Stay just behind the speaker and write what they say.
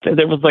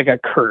there was like a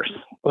curse.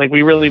 Like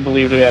we really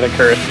believed we had a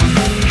curse.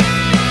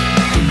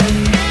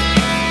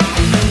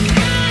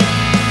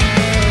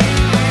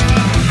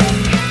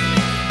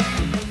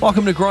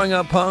 Welcome to Growing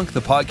Up Punk,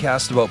 the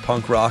podcast about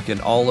punk rock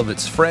and all of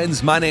its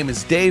friends. My name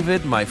is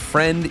David. My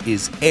friend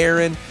is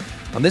Aaron.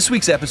 On this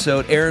week's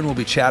episode, Aaron will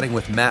be chatting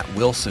with Matt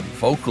Wilson,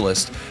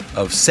 vocalist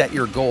of Set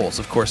Your Goals.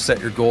 Of course, Set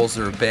Your Goals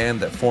are a band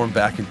that formed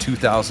back in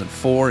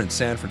 2004 in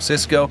San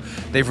Francisco.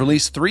 They've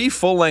released 3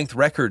 full-length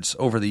records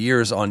over the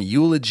years on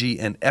Eulogy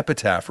and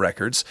Epitaph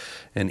Records.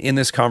 And in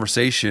this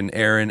conversation,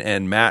 Aaron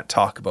and Matt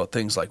talk about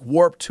things like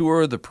Warped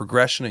Tour, the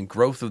progression and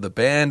growth of the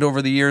band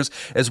over the years,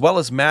 as well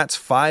as Matt's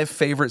 5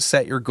 favorite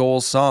Set Your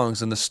Goals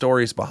songs and the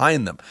stories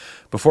behind them.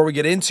 Before we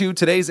get into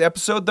today's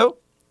episode, though,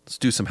 let's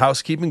do some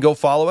housekeeping. Go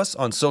follow us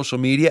on social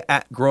media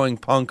at Growing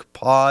Punk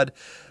Pod.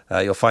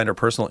 You'll find our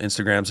personal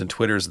Instagrams and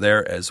Twitters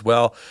there as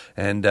well.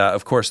 And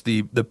of course,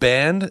 the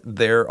band,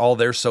 all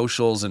their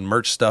socials and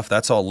merch stuff,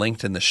 that's all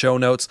linked in the show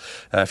notes.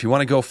 If you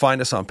want to go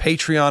find us on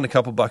Patreon, a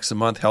couple bucks a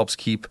month helps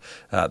keep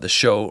the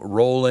show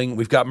rolling.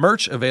 We've got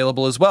merch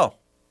available as well.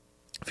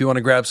 If you want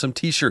to grab some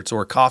t-shirts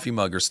or a coffee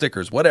mug or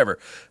stickers, whatever,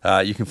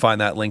 you can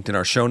find that linked in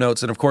our show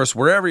notes. And of course,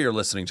 wherever you're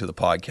listening to the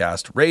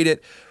podcast, rate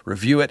it,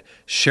 review it,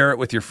 share it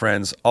with your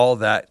friends, all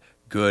that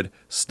good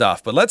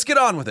stuff. But let's get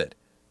on with it.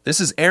 This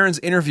is Aaron's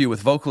interview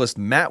with vocalist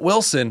Matt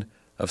Wilson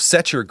of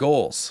Set Your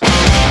Goals.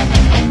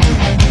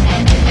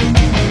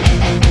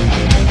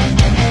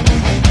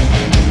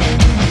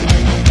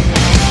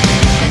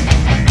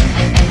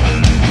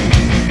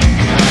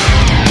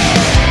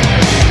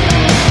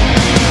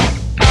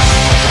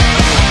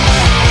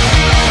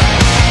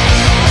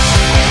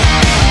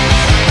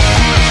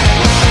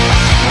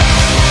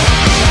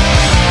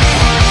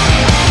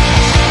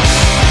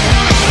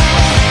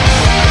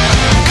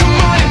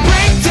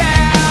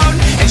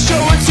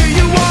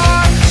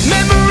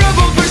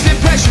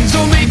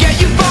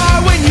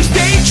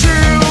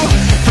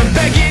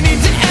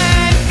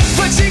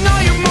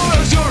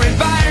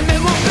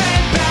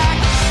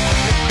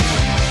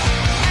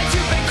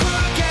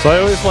 So I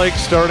always like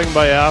starting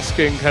by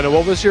asking kind of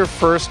what was your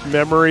first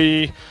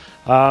memory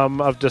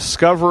of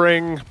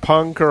discovering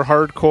punk or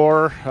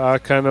hardcore?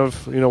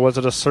 Was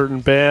it a certain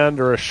band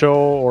or a show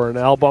or an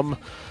album?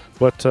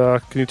 What can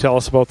you tell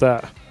us about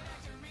that?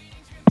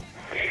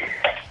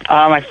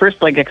 My first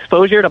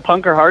exposure to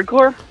punk or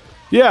hardcore?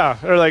 Yeah,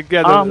 or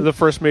the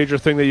first major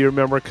thing that you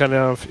remember kind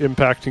of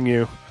impacting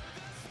you.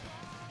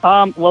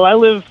 Well, I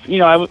live,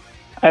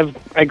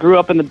 I grew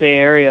up in the Bay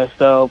Area,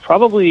 so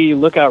probably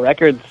Lookout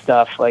Records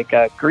stuff.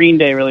 Green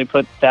Day really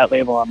put that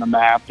label on the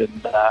map,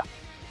 and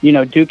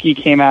Dookie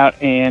came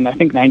out in I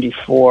think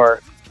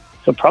 '94,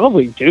 so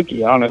probably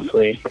Dookie,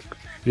 honestly.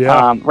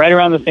 Yeah. Right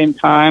around the same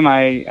time,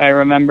 I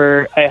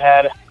remember I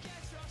had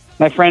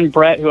my friend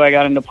Brett, who I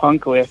got into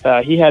punk with.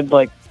 He had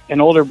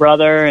an older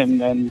brother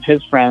and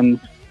his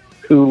friends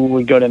who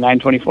would go to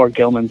 924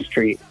 Gilman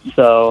Street.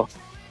 So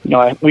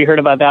we heard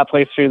about that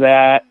place through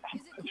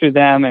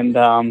them,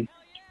 and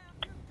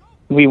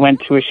we went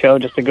to a show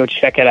just to go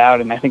check it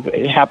out, and I think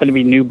it happened to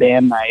be new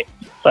band night.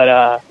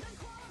 But,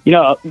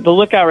 the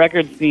Lookout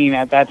Records scene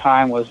at that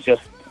time was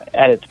just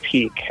at its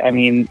peak. I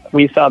mean,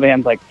 we saw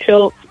bands like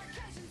Tilt,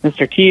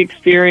 Mr. T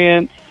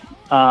Experience,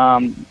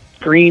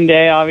 Green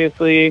Day,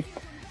 obviously.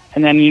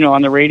 And then,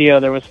 on the radio,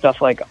 there was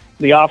stuff like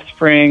The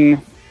Offspring,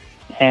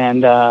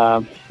 and,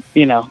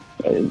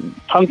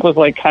 punk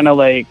was kind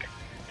of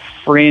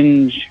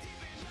fringe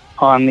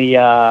on the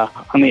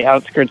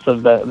outskirts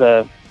of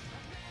the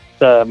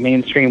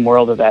mainstream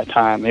world at that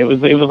time. It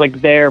was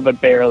there, but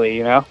barely,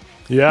 Yeah.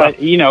 But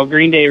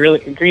Green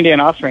Day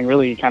and Offspring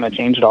really kind of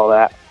changed all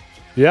that.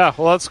 Yeah,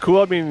 well, that's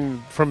cool. I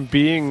mean, from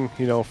being,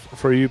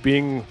 for you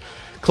being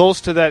close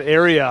to that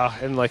area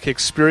and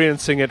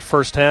experiencing it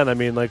firsthand. I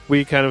mean,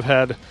 we kind of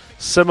had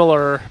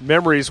similar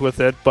memories with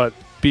it, but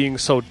being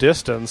so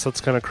distant, that's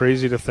kind of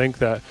crazy to think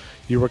that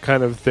you were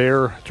kind of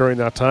there during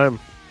that time.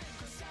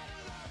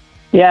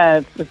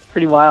 Yeah, it's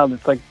pretty wild.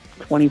 It's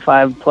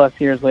 25 plus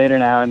years later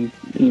now, and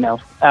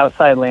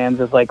Outside Lands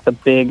is the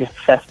big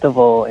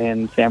festival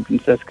in San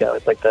Francisco.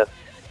 It's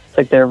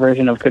their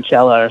version of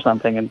Coachella or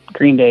something, and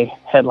Green Day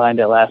headlined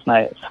it last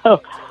night.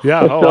 So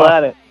yeah, we're still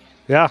at it.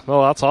 Yeah,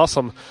 well, that's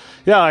awesome.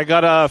 Yeah, I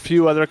got a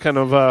few other kind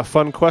of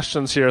fun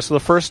questions here. So the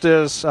first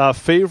is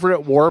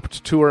favorite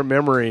Warped Tour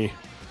memory.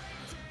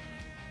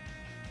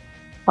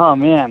 Oh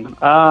man,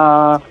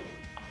 I'm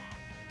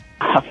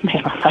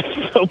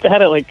so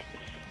bad at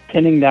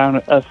pinning down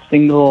a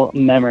single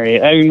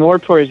memory. I mean,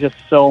 Warped Tour is just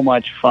so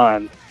much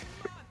fun.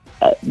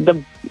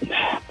 The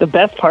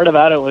best part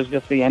about it was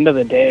just the end of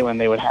the day when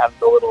they would have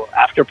the little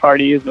after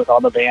parties with all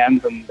the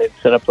bands, and they'd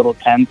set up little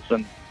tents,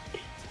 and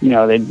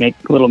they'd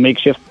make little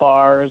makeshift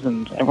bars,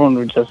 and everyone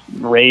would just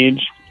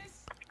rage.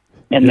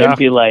 And there'd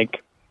be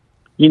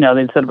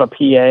they'd set up a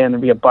PA, and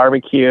there'd be a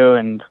barbecue,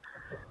 and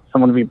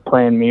someone would be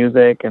playing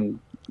music, and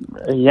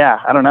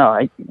I don't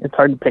know. It's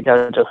hard to pick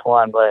out just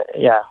one, but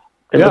it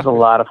was a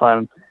lot of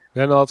fun.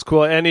 Yeah, no, that's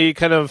cool. Any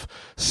kind of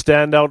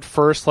standout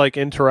first, like,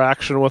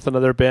 interaction with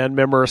another band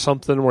member or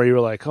something where you were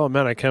like, oh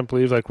man, I can't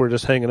believe like we're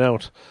just hanging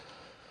out?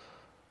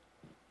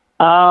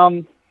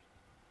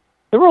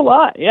 There were a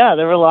lot. Yeah,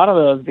 there were a lot of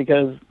those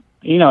because,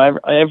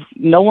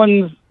 no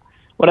one's,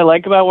 what I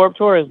like about Warped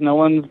Tour is no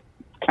one's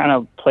kind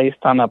of placed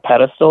on a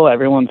pedestal.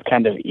 Everyone's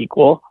kind of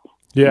equal.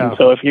 Yeah. And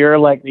so if you're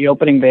like the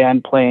opening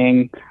band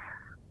playing,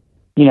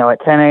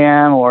 at 10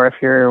 a.m. or if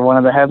you're one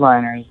of the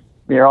headliners,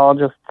 you're all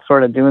just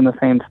sort of doing the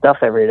same stuff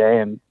every day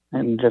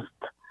and just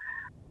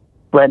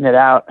letting it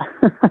out.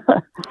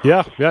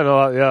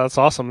 That's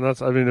awesome.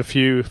 A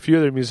few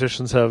other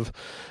musicians have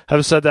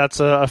said that's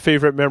a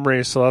favorite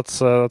memory, so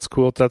that's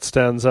cool. That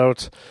stands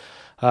out.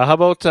 How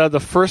about the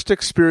first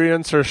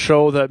experience or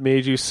show that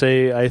made you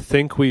say, I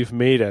think we've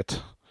made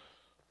it?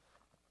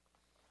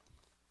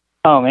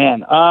 Oh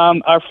man.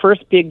 Our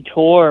first big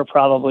tour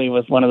probably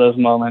was one of those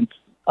moments.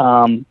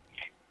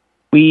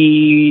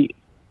 We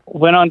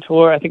went on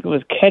tour, I think it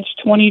was Catch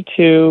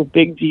 22,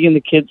 Big D and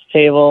the Kids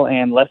Table,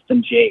 and Less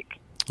Than Jake.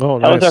 Oh,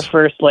 nice. That was our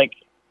first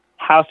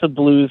House of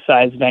Blues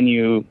size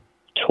venue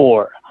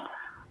tour.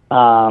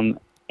 And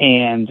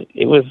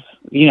it was,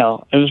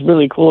 it was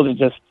really cool to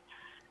just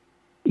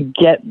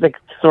get the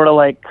sort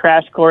of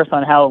crash course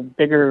on how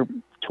bigger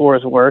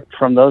tours worked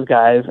from those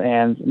guys.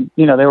 And,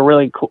 they were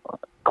really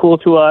cool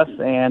to us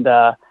and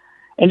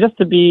just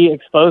to be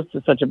exposed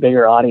to such a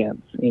bigger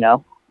audience,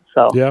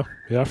 So yeah,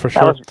 for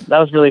sure. That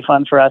was really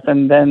fun for us.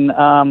 And then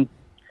a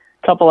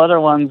couple other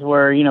ones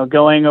were,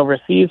 going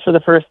overseas for the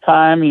first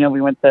time.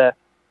 We went to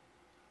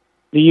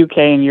the UK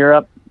and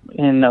Europe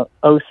in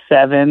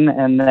 2007,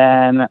 and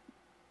then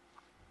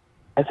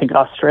I think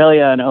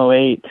Australia in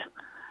 2008.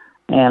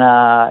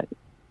 And,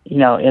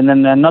 and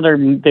then another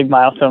big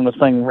milestone was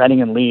playing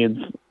Reading and Leeds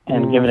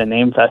and Give It a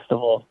Name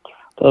Festival.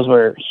 Those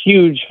were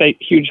huge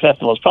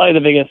festivals, probably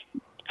the biggest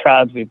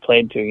crowds we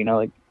played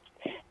to,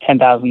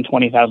 10,000,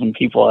 20,000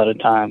 people at a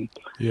time.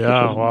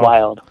 Yeah, which was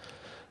wild.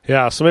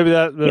 Yeah, so maybe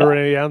that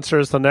already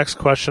answers the next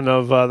question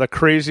of the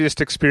craziest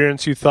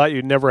experience you thought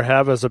you'd never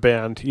have as a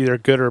band, either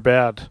good or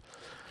bad.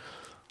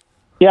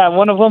 Yeah,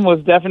 one of them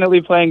was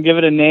definitely playing Give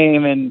It a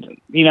Name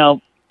and,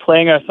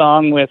 playing our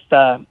song with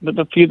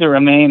The Few That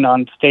Remain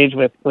on stage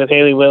with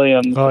Hayley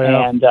Williams. Oh,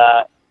 yeah. And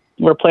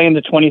we're playing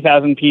to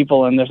 20,000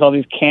 people, and there's all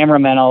these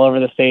cameramen all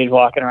over the stage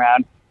walking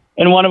around.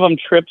 And one of them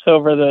trips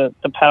over the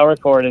power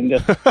cord and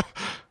just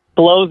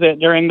blows it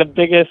during the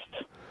biggest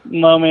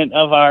moment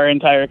of our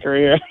entire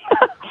career.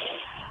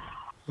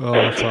 Oh,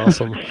 that's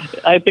awesome.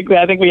 I think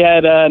we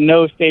had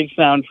no stage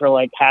sound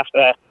for half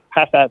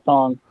that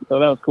song, so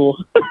that was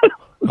cool.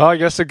 Well, I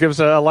guess it gives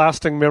a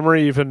lasting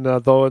memory, even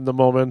though in the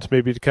moment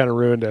maybe it kind of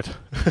ruined it.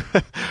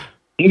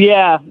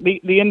 Yeah,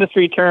 the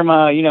industry term,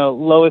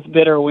 lowest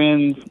bidder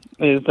wins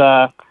is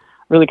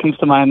really comes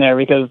to mind there,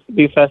 because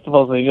these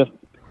festivals, they just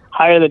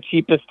hire the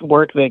cheapest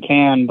work they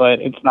can, but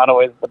it's not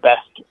always the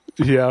best.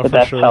 Yeah, the for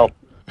best sure. help,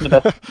 the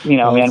best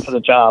man for the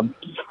job.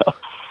 So,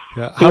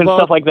 yeah, doing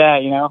stuff like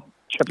that,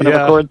 tripping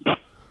over chords.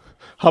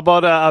 How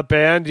about a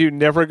band you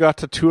never got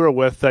to tour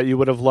with that you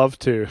would have loved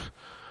to?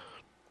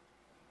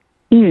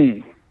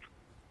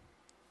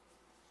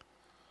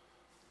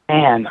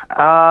 Man,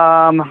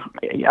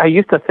 I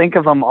used to think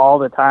of them all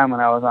the time when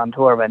I was on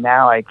tour, but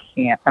now I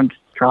can't. I'm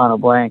just drawing a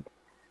blank.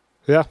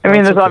 Yeah, I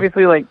mean, there's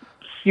obviously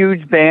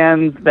huge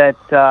bands that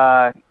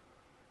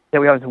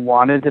we always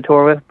wanted to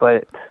tour with,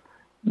 but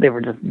they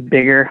were just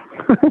bigger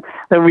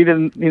that we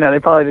didn't. They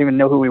probably didn't even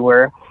know who we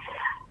were.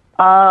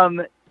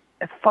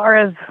 As far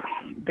as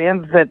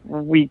bands that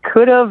we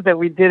could have that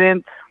we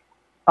didn't,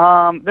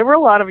 there were a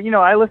lot of.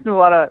 I listened to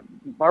a lot of.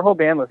 Our whole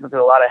band listened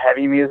to a lot of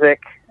heavy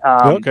music.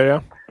 Okay,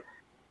 yeah.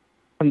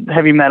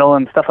 Heavy metal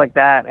and stuff like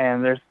that,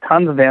 and there's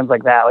tons of bands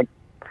like that.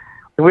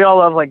 We all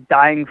love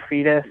Dying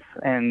Fetus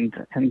and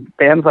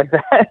bands like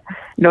that,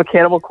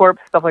 Cannibal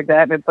Corpse, stuff like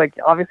that. And it's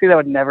obviously that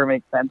would never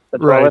make sense to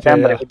tour with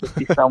them, but it would just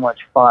be so much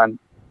fun.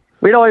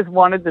 We'd always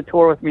wanted to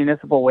tour with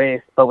Municipal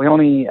Waste, but we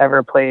only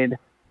ever played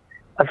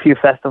a few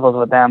festivals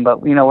with them.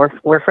 But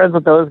we're friends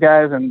with those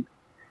guys, and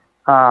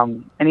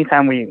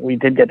anytime we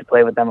did get to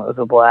play with them, it was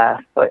a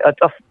blast. But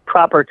a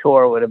proper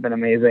tour would have been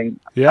amazing.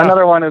 Yeah.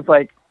 Another one is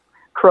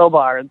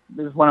Crowbar.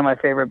 This is one of my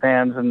favorite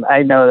bands, and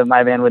I know that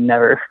my band would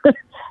never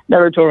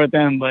tour with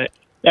them, but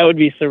that would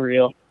be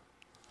surreal.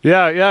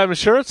 Yeah, I'm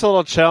sure it's a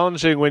little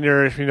challenging when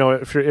if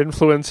your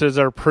influences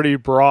are pretty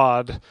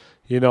broad,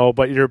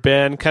 but your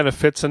band kind of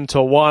fits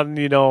into one,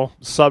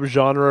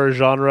 subgenre or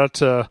genre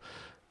to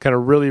kind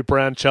of really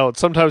branch out.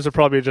 Sometimes it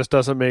probably just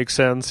doesn't make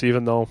sense,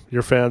 even though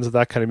you're fans of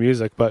that kind of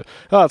music. But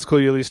it's cool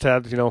you at least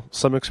had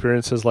some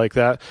experiences like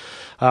that.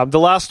 The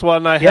last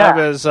one I have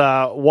is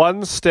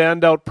one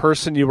standout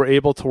person you were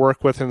able to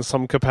work with in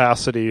some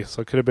capacity.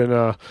 So it could have been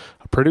a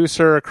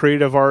producer, a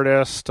creative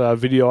artist, a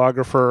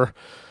videographer,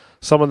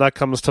 someone that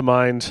comes to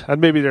mind. And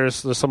maybe there's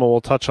someone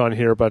we'll touch on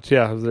here, but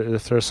yeah,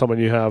 if there's someone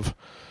you have.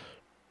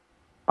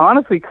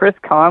 Honestly, Chris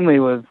Conley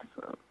was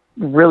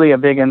really a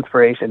big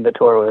inspiration to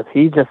tour with.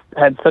 He just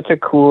had such a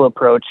cool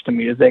approach to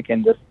music,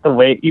 and just the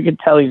way you could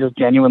tell he just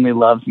genuinely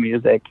loves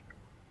music.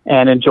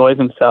 and enjoys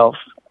himself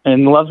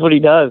and loves what he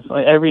does.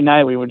 Like, every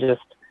night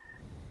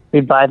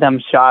we'd buy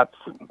them shots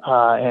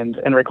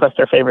and request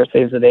their favorite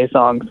Saves the Day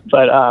songs.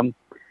 But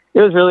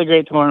it was really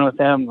great touring with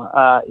him.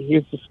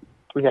 He's just,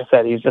 like I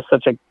said, he's just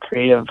such a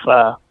creative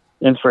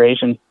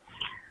inspiration.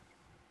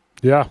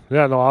 Yeah,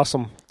 no,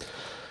 awesome.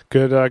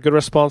 Good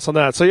response on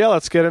that. So yeah,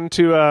 let's get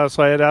into,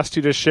 so I had asked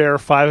you to share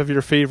 5 of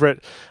your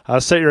favorite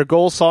Set Your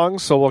Goal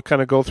songs, so we'll kind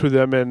of go through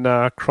them in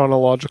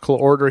chronological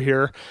order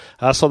here.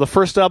 So the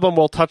first album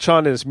we'll touch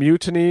on is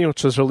Mutiny,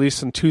 which was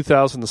released in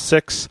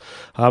 2006.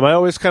 I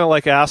always kind of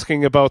like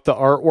asking about the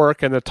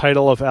artwork and the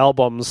title of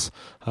albums,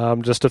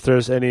 just if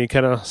there's any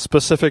kind of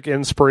specific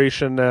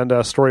inspiration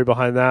and story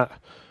behind that.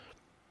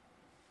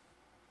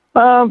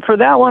 For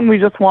that one, we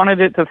just wanted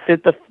it to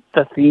fit the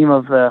theme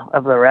of the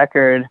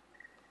record.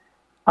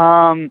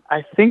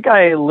 I think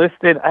I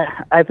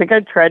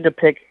tried to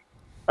pick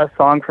a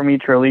song from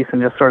each release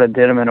and just sort of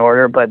did them in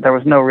order, but there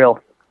was no real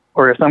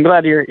order. So I'm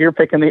glad you're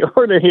picking the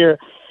order here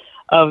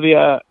of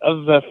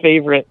the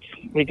favorites,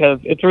 because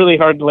it's really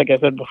hard. Like I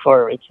said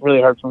before, it's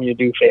really hard for me to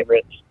do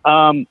favorites.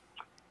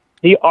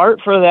 The art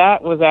for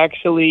that was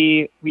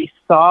actually, we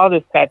saw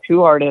this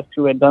tattoo artist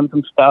who had done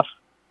some stuff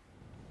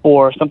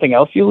for something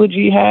else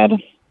Eulogy had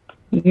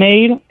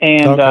made,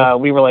 and okay.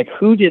 We were like,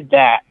 who did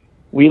that?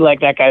 We like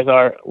that guy's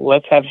art.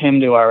 Let's have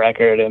him do our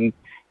record. And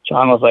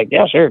John was like,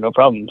 yeah, sure, no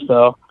problem.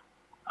 So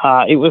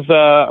it was,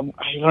 I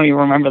don't even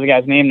remember the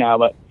guy's name now,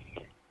 but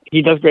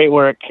he does great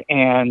work.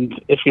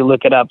 And if you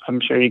look it up,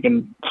 I'm sure you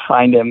can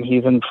find him.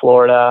 He's in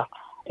Florida,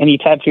 and he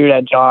tattooed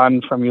at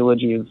John from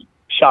Eulogy's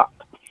shop.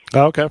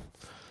 Okay.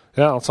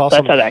 Yeah, that's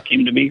awesome. That's how that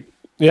came to be.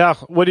 Yeah.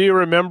 What do you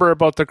remember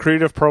about the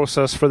creative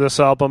process for this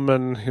album,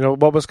 and,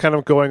 what was kind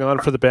of going on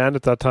for the band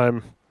at that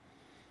time?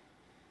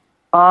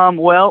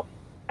 Well,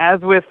 as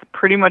with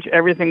pretty much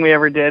everything we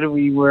ever did,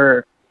 we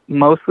were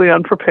mostly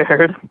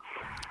unprepared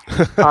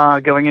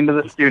going into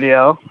the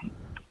studio.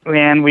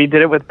 And we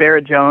did it with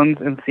Barrett Jones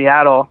in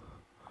Seattle.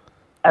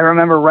 I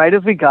remember right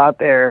as we got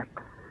there,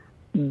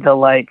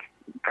 the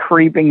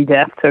creeping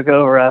death took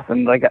over us,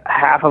 and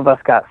half of us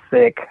got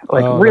sick,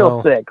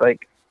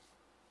 sick.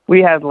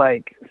 We had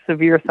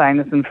severe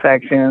sinus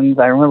infections.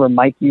 I remember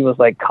Mikey was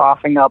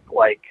coughing up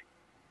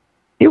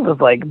it was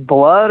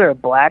blood or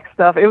black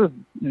stuff. It was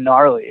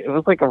gnarly. It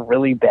was a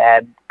really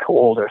bad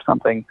cold or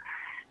something.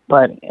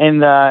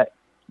 And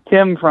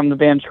Tim from the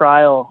band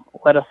Trial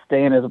let us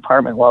stay in his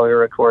apartment while we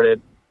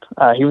recorded.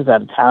 He was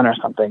out of town or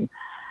something.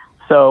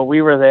 So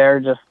we were there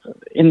just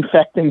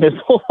infecting his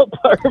whole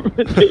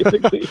apartment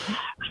basically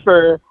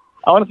for,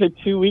 I want to say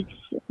 2 weeks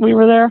we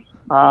were there.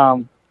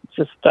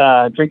 Just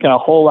drinking a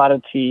whole lot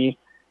of tea.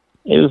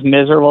 It was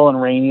miserable and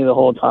rainy the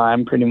whole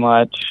time, pretty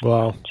much.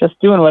 Wow. Just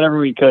doing whatever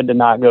we could to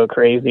not go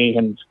crazy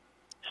and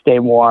stay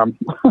warm.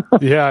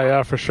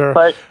 Yeah, for sure.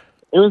 But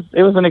it was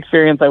an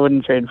experience I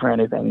wouldn't trade for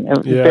anything.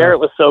 Yeah. Barrett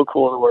was so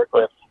cool to work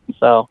with.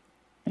 So,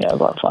 yeah, it was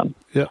a lot of fun.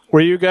 Yeah.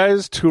 Were you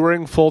guys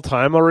touring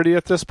full-time already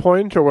at this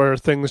point, or were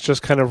things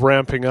just kind of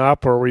ramping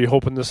up, or were you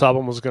hoping this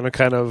album was going to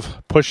kind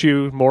of push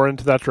you more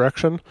into that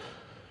direction?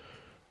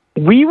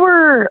 We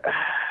were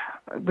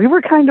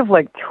kind of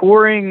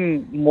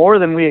touring more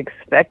than we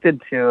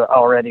expected to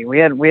already. We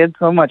had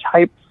so much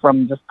hype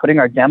from just putting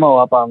our demo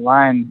up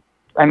online.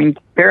 I mean,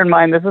 bear in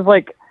mind, this is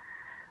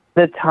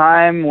the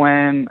time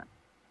when,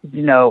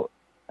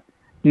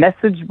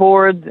 message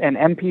boards and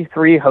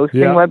MP3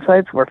 hosting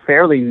websites were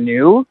fairly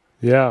new.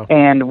 Yeah.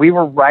 And we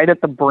were right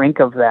at the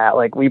brink of that.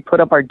 We put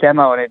up our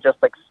demo and it just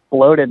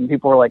exploded, and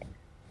people were like,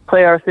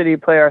 play our city.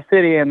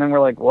 And then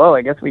we're like, whoa,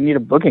 I guess we need a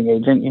booking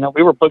agent.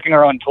 We were booking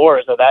our own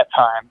tours at that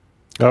time.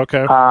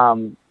 Okay.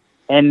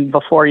 And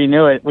before you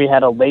knew it, we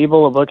had a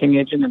label, a booking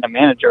agent, and a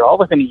manager all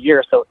within a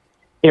year. So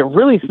it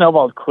really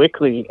snowballed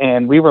quickly.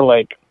 And we were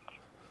like,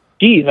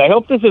 geez, I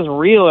hope this is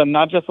real and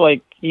not just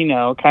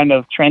kind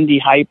of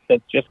trendy hype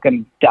that's just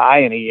going to die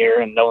in a year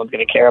and no one's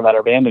going to care about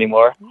our band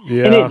anymore.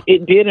 Yeah. And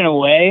it did in a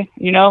way,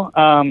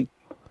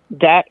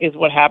 that is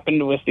what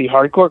happened with the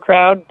hardcore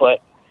crowd,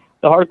 but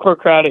the hardcore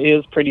crowd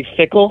is pretty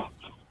fickle.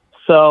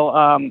 So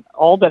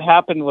all that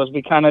happened was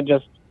we kind of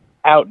just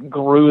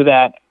outgrew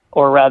that,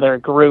 or rather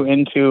grew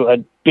into a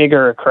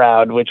bigger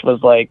crowd, which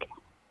was the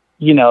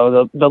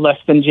Less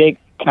Than Jake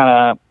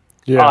kind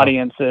of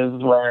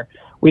audiences, where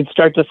we'd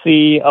start to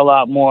see a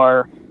lot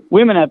more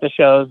women at the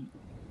shows,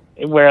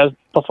 whereas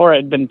before it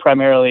had been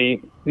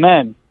primarily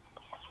men.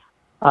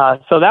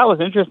 So that was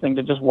interesting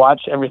to just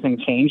watch everything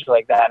change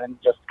like that and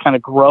just kind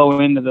of grow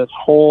into this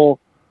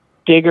whole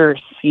bigger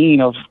scene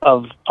of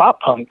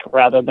pop punk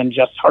rather than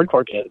just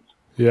hardcore kids.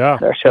 Yeah.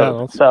 Their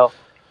shows. So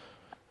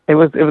it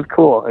was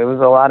cool. It was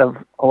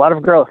a lot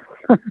of growth.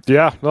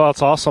 Yeah, no,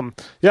 that's awesome.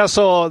 Yeah,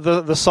 so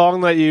the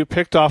song that you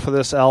picked off of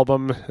this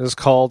album is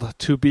called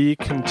To Be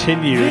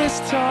Continued. This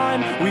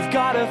time we've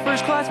got a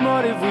first class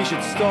motive we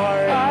should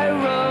start. I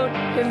wrote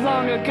it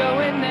long ago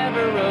and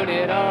never wrote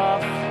it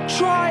off.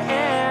 Try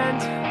and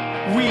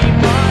we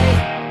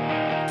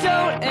might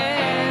don't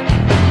end.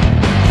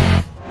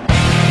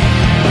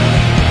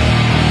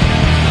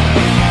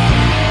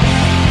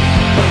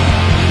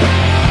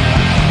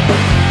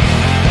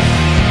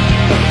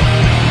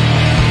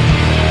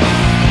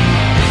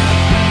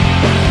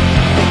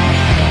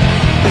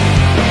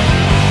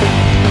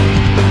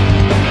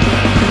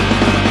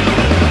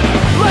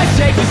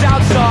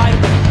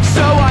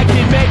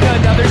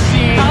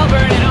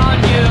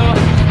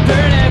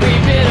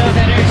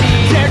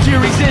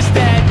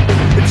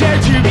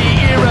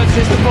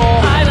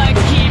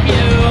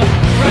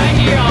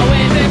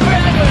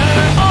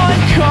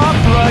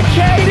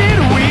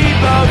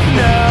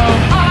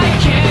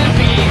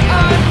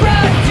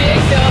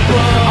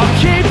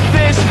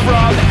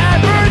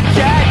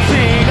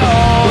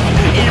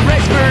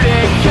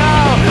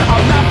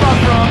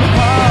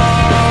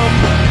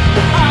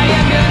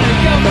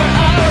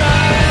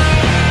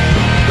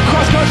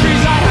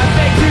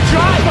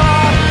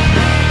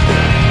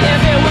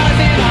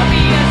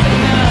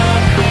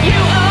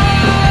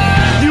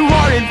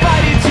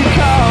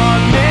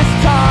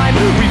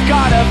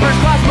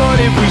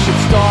 if we should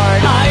start.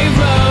 I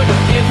wrote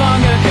it long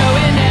ago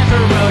and never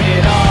wrote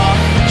it off.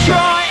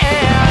 Try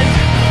and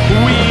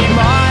we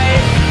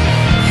might,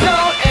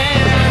 don't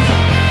end,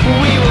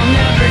 we will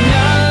never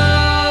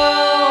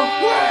know.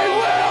 We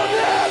will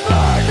never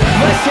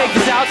know. Let's take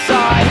this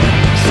outside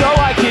so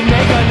I can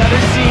make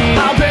another scene.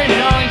 I'll burn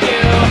it on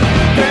you,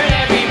 burn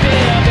every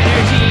bit of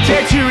energy.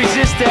 Dare to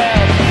resist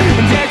it,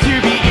 dare to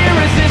be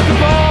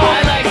irresistible.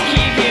 I like to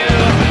keep you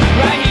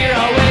right here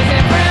always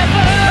and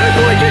forever. If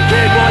we can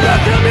keep on the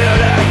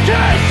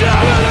communication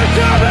with a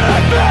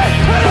dominant face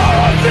in all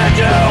our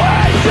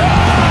situations,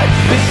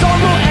 this song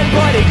will end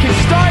but it can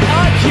start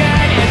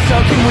again. And so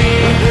can we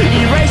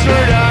erase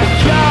where to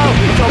go.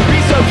 Don't be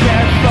so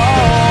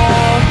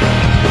careful,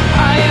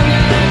 I am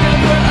gonna go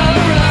for a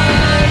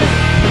run.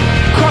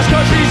 Cross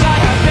countries I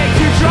have picked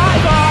to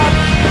drive up.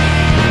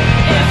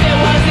 If it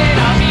wasn't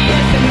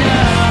obvious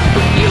enough,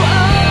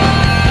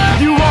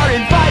 you are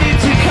invited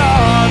to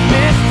come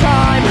this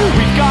time.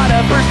 We've got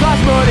a first class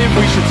motive,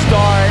 we should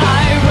start.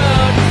 I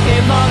wrote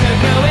it long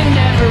ago and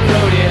never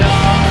wrote it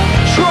off.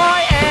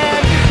 Try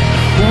and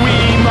we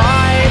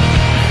might,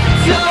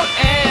 don't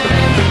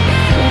end,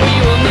 we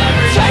will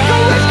never take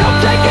know. A risk, come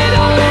take it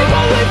on me,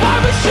 believe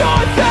I'm a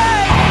sure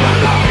thing. All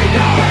along we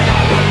know it,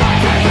 I would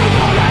like to do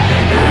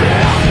already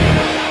here.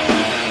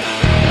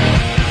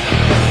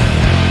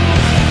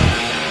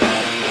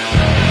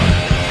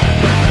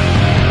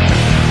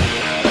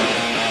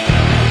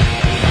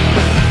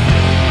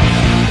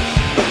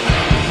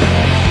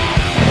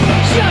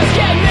 Just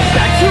get me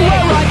back to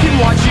where I can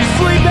watch you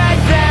sleep back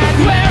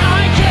then, where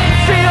I can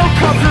feel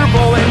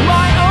comfortable in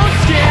my own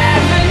skin.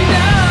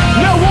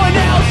 No one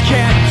else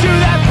can do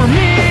that for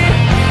me.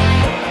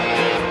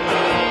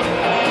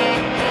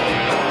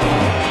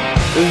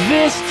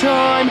 This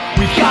time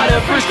we've got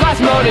a first class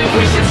motive,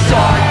 we should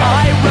start.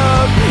 I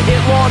wrote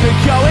it long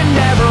ago and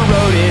never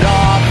wrote it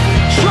off.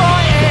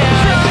 Try and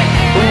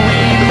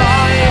we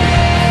might,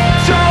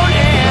 don't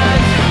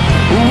end,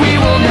 we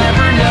will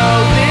never know.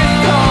 This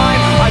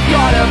time I've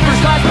got a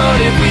first class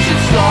motive, we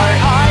should start.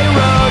 I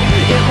wrote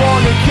it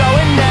long ago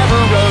and never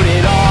wrote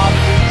it off.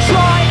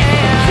 Try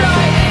and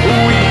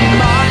we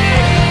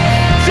might,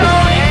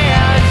 don't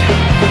end,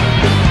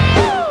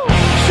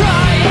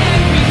 try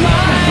and we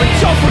might. But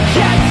don't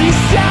forget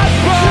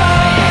December,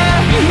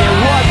 it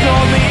was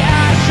only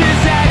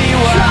ashes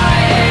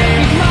anyway.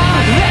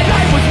 That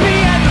night was me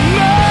and the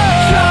moon.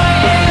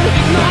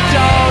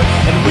 Don't,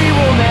 and we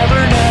will never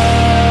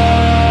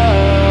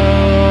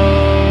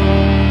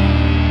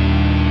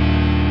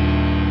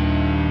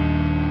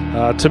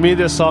know. To me,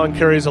 this song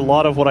carries a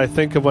lot of what I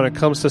think of when it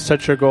comes to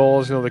Set Your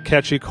Goals. You know, the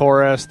catchy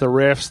chorus, the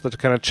riffs, the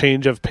kind of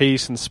change of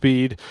pace and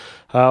speed.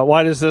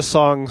 Why does this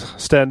song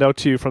stand out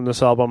to you from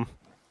this album?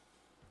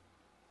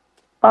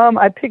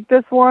 I picked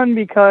this one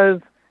because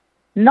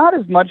not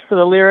as much for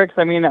the lyrics.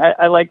 I mean,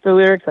 I like the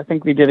lyrics. I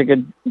think we did a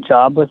good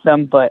job with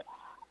them, but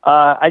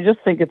I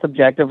just think it's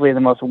objectively the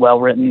most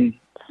well-written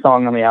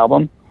song on the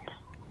album.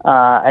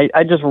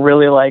 I just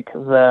really like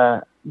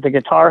the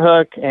guitar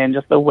hook and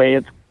just the way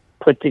it's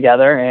put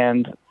together,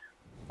 and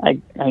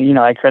I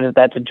credit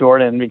that to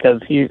Jordan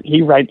because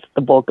he writes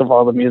the bulk of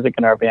all the music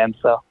in our band.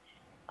 So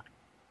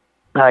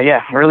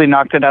really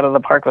knocked it out of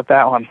the park with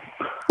that one.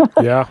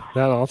 Yeah,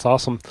 that's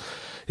awesome.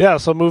 Yeah,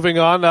 so moving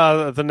on,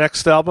 the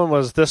next album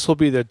was This Will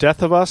Be the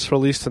Death of Us,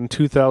 released in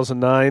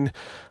 2009.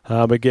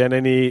 Again,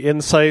 any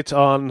insight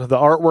on the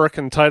artwork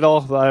and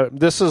title?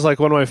 This is like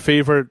one of my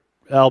favorite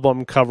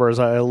album covers.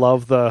 I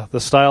love the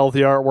style of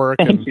the artwork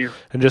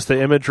and just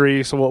the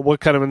imagery. So what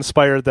kind of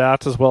inspired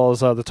that, as well as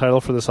the title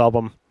for this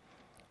album?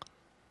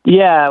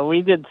 Yeah,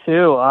 we did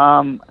too.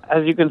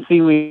 As you can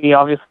see, we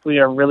obviously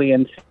are really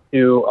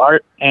into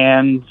art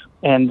and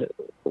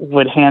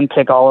would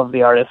handpick all of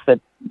the artists that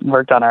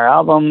worked on our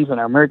albums and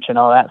our merch and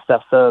all that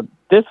stuff. So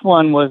this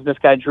one was this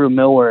guy, Drew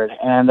Millward,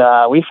 and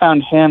we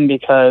found him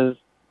because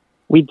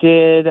we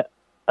did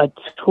a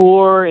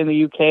tour in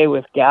the UK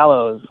with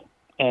Gallows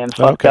and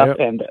Fucked Up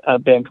and a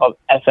band called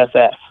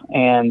SSF.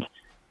 And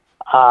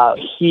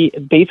he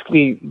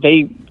basically,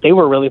 they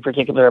were really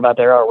particular about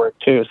their artwork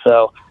too.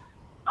 So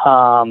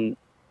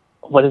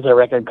what is their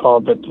record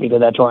called that we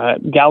did that tour?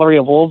 Gallery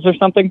of Wolves or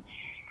something?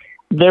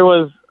 There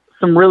was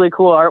some really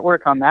cool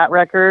artwork on that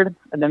record.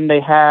 And then they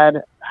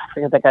had, I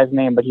forget that guy's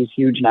name, but he's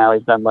huge now.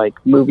 He's done like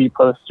movie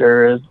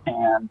posters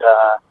and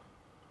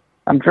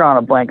I'm drawing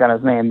a blank on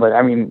his name, but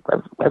I mean,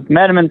 I've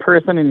met him in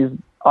person and he's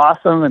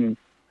awesome and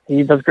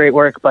he does great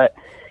work, but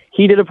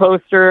he did a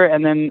poster,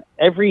 and then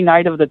every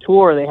night of the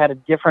tour they had a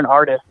different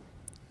artist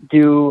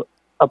do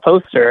a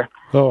poster.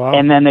 Oh, wow.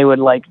 And then they would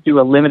like do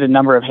a limited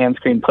number of hand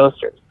screened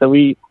posters. So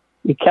we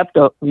kept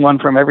one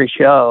from every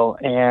show,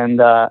 and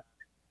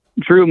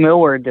Drew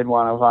Millward did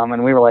one of them,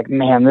 and we were like,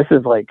 man, this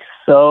is like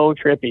so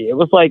trippy. It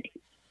was like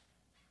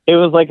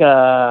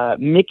a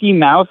Mickey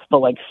Mouse, but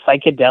like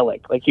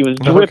psychedelic. Like he was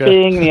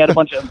dripping, and he had a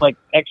bunch of like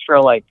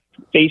extra like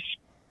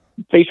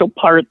facial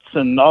parts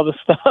and all this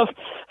stuff.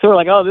 So we're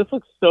like, oh, this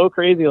looks so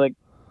crazy. Like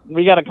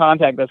we got to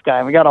contact this guy,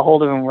 and we got a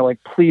hold of him. We're like,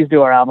 please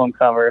do our album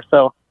cover.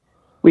 So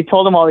we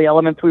told him all the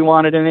elements we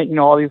wanted in it,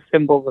 all these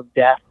symbols of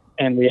death,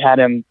 and we had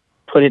him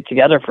put it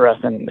together for us,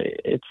 and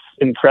it's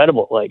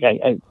incredible. Like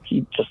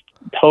he just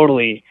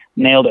totally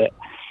nailed it.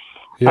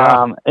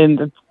 Yeah.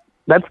 And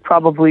that's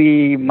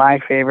probably my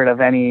favorite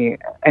of any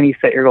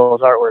Set Your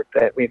Goals artwork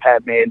that we've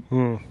had made,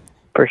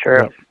 for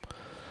sure.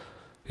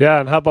 Yeah,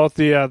 and how about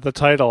the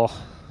title?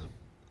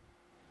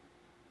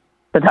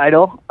 The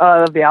title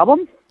of the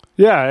album?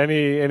 Yeah,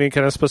 any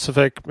kind of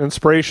specific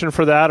inspiration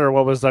for that, or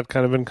what was that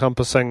kind of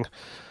encompassing?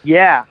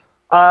 Yeah,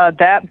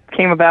 that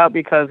came about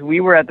because we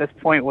were at this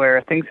point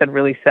where things had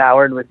really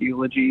soured with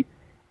Eulogy,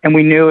 and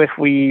we knew if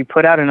we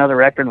put out another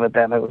record with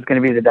them, it was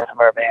going to be the death of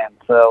our band.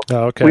 So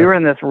we were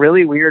in this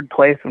really weird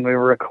place when we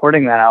were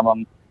recording that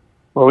album,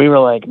 where we were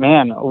like,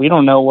 man, we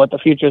don't know what the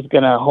future is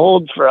going to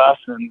hold for us,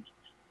 and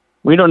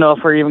we don't know if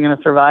we're even going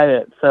to survive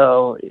it.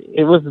 So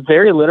it was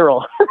very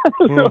literal.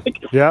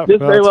 This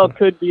very well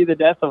could be the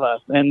death of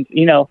us. And,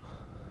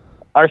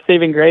 our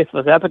saving grace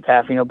was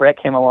Epitaph.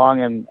 Brett came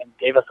along and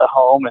gave us a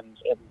home and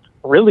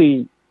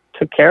really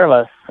took care of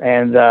us.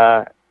 And,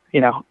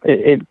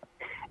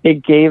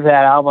 it gave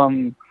that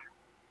album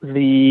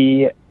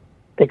the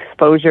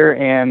exposure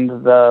and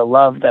the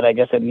love that I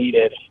guess it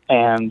needed.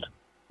 And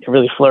it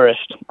really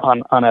flourished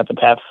on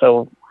Epitaph.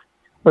 So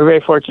we're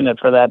very fortunate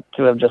for that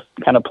to have just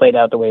kind of played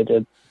out the way it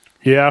did.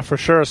 Yeah, for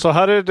sure. So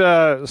how did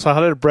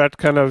Brett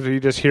did he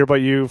just hear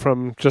about you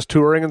from just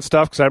touring and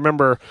stuff? Because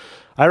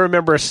I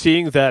remember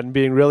seeing that and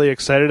being really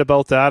excited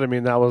about that. I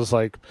mean, that was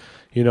like,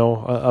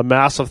 a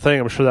massive thing.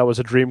 I'm sure that was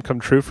a dream come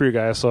true for you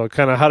guys. So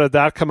kind of how did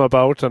that come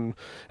about, and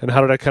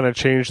how did that kind of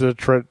change the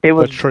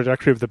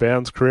trajectory of the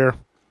band's career?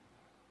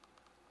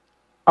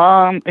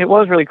 It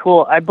was really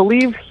cool. I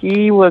believe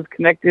he was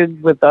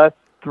connected with us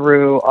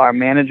through our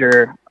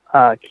manager,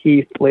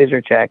 Keith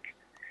Lasercheck.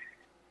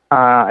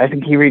 I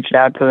think he reached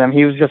out to them.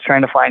 He was just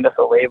trying to find us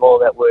a label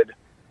that would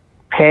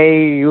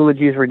pay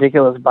Eulogy's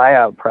ridiculous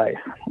buyout price,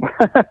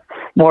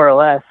 more or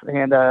less.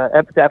 And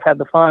Epitaph had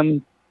the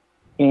funds,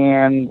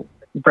 and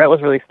Brett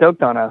was really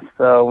stoked on us.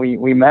 So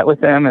we met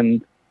with him,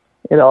 and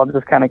it all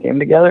just kind of came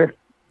together.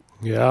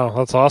 Yeah,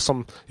 that's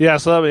awesome. Yeah,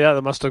 so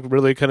that must have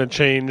really kind of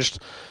changed,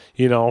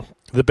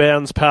 the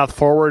band's path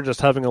forward,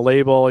 just having a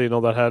label,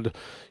 that had,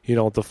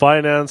 the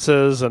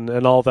finances and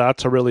all that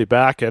to really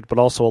back it, but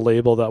also a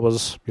label that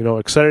was,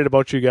 excited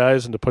about you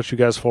guys and to push you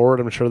guys forward.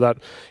 I'm sure that,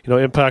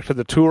 impacted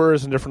the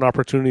tours and different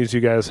opportunities you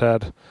guys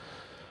had.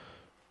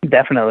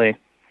 Definitely.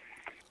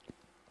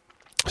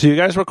 So you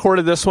guys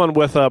recorded this one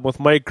with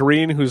Mike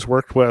Green, who's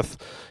worked with,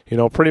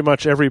 pretty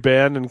much every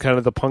band in kind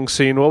of the punk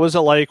scene. What was it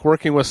like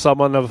working with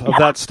someone of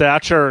that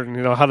stature,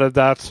 and, how did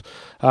that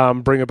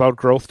bring about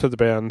growth to the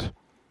band?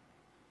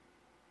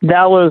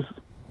 That was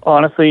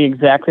honestly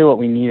exactly what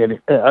we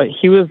needed.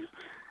 He was,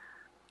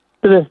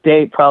 to this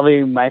date,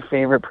 probably my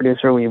favorite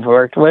producer we've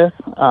worked with.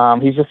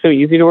 He's just so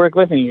easy to work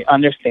with, and he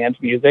understands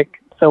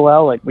music so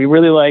well. Like, we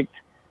really liked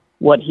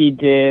what he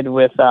did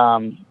with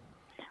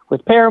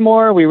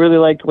Paramore. We really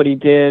liked what he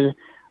did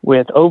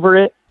with Over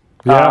It.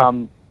 Yeah.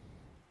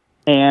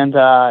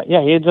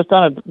 He had just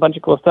done a bunch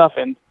of cool stuff.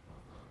 And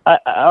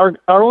our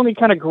only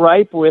kind of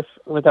gripe with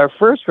our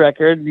first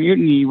record,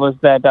 Mutiny, was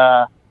that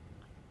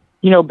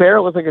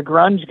Barrett was like a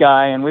grunge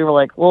guy, and we were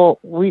like, well,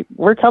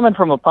 we're coming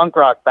from a punk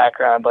rock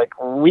background. Like,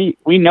 we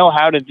know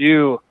how to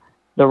do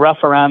the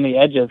rough around the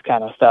edges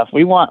kind of stuff.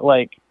 We want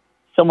like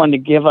someone to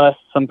give us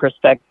some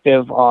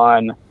perspective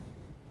on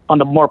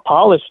the more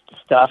polished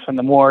stuff and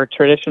the more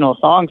traditional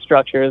song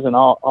structures and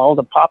all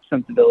the pop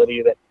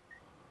sensibility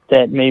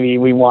that maybe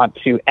we want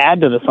to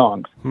add to the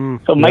songs.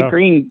 So Mike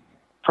Green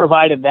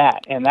provided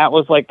that, and that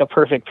was like the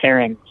perfect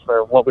pairing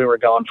for what we were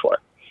going for.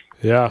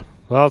 Yeah.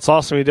 Well, it's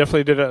awesome. He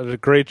definitely did a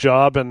great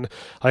job. And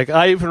like,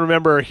 I even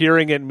remember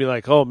hearing it and be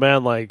like, oh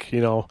man, like,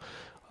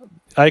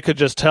 I could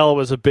just tell it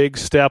was a big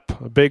step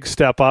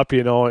up,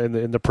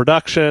 in the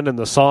production and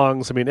the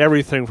songs. I mean,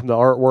 everything from the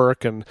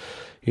artwork and,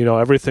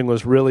 everything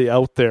was really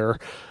out there.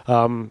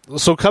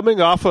 So coming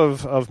off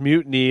of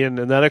Mutiny and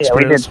that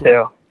experience, we did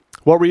too.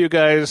 What were you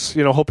guys,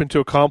 hoping to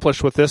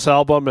accomplish with this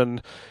album?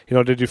 And,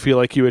 did you feel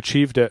like you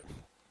achieved it?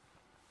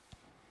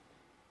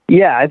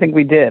 Yeah, I think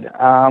we did.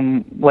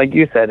 Like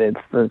you said,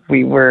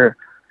 we were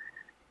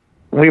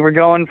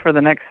going for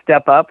the next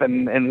step up,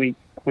 and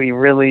we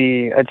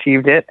really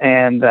achieved it,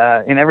 and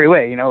in every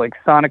way, like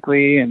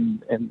sonically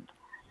and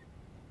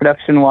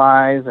production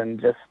wise, and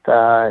just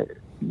the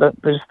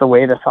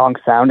way the song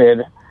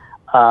sounded,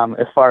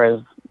 as far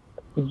as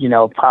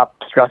pop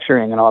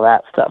structuring and all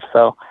that stuff.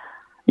 So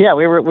yeah,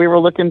 we were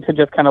looking to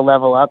just kind of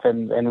level up,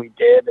 and we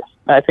did.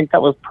 I think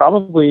that was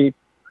probably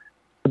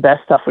the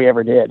best stuff we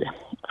ever did,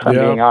 if I'm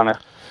being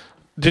honest.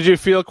 Did you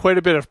feel quite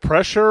a bit of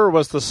pressure, or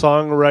was the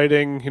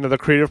songwriting, the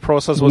creative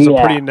process, was it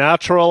pretty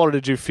natural, or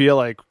did you feel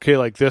like, okay,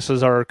 like this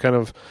is our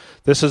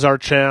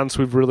chance,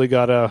 we've really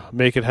got to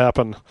make it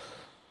happen?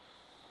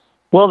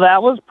 Well,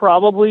 that was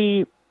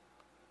probably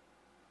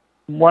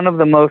one of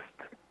the most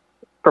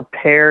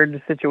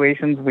prepared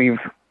situations we've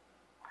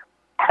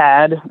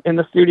had in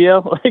the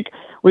studio. Like,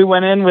 we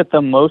went in with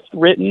the most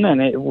written,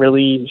 and it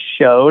really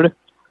showed.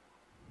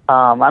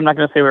 I'm not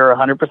going to say we were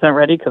 100%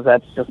 ready because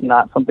that's just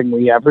not something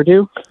we ever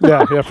do.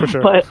 Yeah, for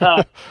sure.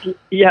 But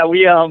yeah,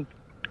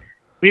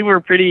 we were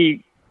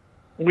pretty.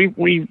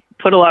 We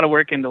put a lot of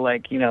work into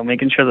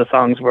making sure the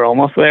songs were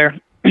almost there,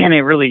 and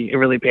it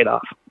really paid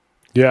off.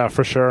 Yeah,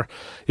 for sure.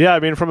 Yeah, I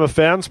mean, from a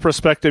fan's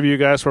perspective, you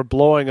guys were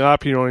blowing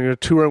up. You're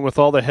touring with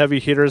all the heavy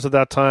hitters at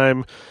that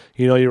time.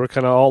 You were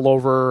kind of all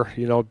over.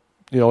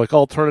 Like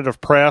alternative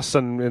press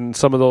and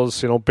some of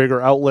those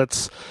bigger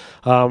outlets.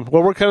 What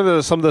were kind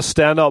of some of the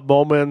standout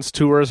moments,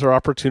 tours, or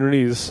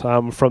opportunities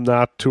from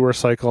that tour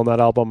cycle and that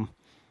album?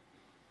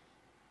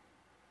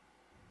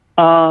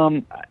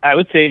 I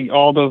would say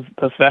all those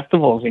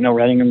festivals,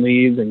 Reading and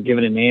Leeds and Give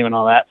It a Name and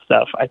all that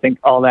stuff. I think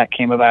all that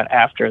came about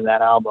after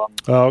that album.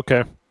 Oh,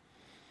 okay.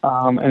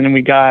 And then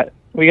we got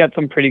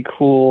some pretty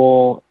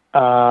cool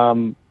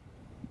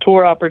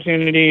tour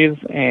opportunities,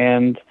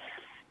 and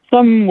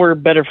some were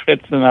better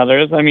fits than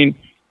others. I mean,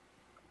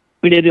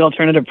 we did the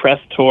alternative press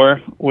tour,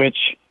 which,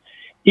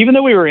 even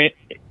though we were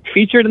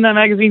featured in that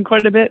magazine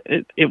quite a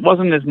bit, it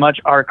wasn't as much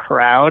our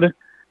crowd.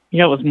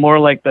 It was more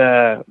like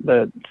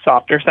the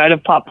softer side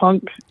of pop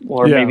punk,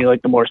 or maybe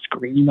like the more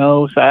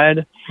screamo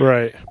side.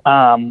 Right.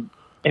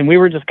 And we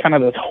were just kind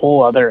of this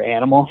whole other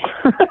animal.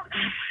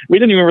 We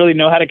didn't even really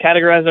know how to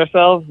categorize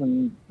ourselves,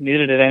 and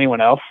neither did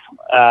anyone else.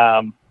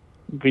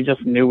 We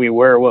just knew we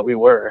were what we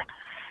were.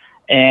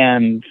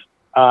 And,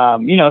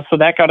 so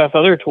that got us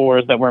other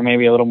tours that were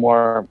maybe a little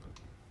more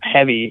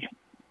heavy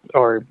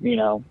or,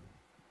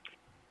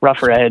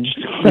 rougher edged.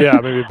 Yeah,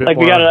 maybe a bit like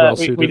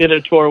more we did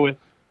a tour with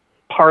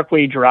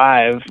Parkway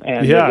Drive,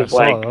 and it was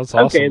like, that's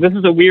awesome. Okay, this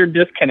is a weird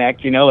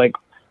disconnect,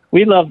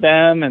 we love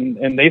them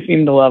and they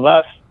seem to love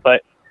us,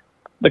 but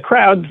the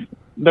crowds,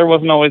 there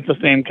wasn't always the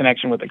same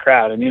connection with the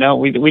crowd. And,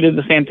 we did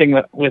the same thing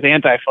with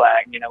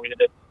Anti-Flag. We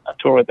did a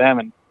tour with them,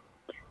 and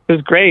it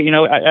was great.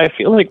 I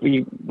feel like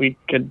we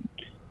could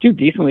do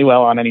decently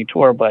well on any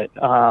tour, but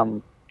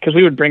because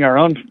we would bring our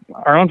own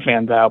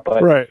fans out,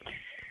 but right.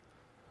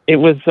 It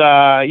was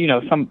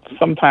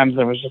sometimes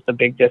there was just a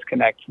big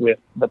disconnect with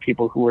the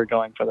people who were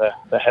going for the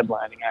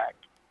headlining act.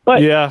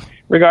 But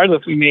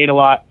regardless, we made a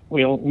lot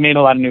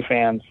of new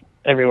fans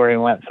everywhere we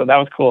went, so that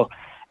was cool.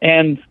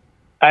 And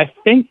I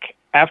think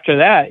after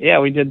that,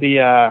 we did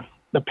the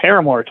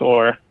Paramore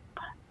tour,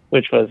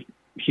 which was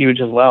huge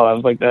as well. I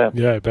was like I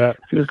bet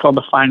it was called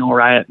the Final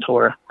Riot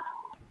tour.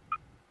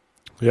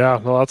 Yeah,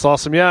 no, that's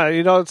awesome. Yeah,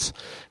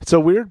 it's a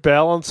weird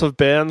balance of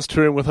bands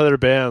touring with other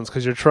bands,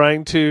 because you're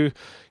trying to,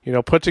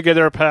 put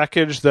together a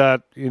package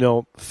that,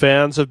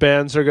 fans of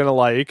bands are going to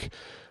like,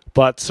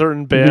 but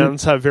certain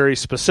bands have very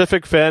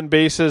specific fan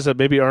bases that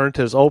maybe aren't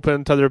as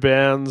open to other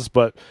bands.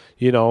 But,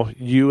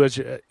 you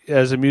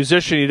as a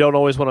musician, you don't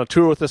always want to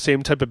tour with the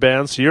same type of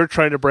band, so you're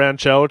trying to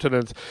branch out,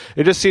 and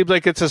it just seems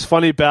like it's this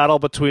funny battle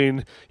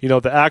between,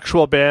 the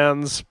actual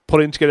bands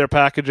putting together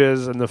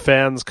packages and the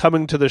fans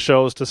coming to the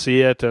shows to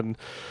see it. And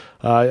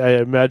I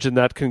imagine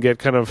that can get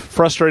kind of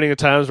frustrating at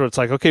times, where it's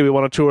like, okay, we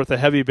want to tour with a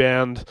heavy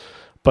band,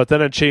 but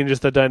then it changes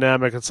the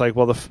dynamic. It's like,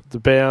 well, the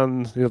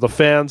band, the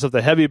fans of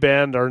the heavy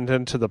band aren't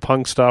into the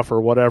punk stuff or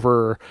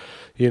whatever,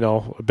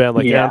 a band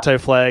like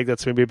Anti-Flag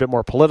that's maybe a bit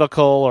more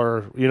political,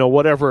 or,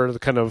 whatever the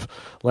kind of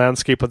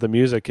landscape of the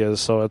music is.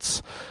 So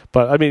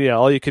but I mean,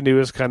 all you can do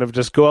is kind of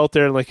just go out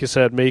there and, like you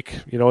said, make,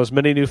 as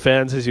many new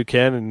fans as you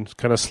can, and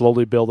kind of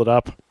slowly build it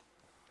up.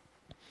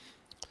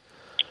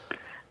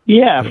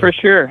 Yeah, for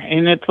sure.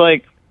 And it's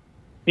like,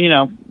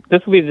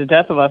 this will be the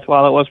death of us.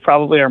 While it was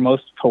probably our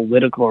most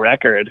political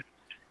record,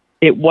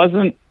 it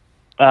wasn't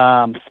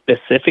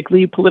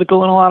specifically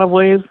political in a lot of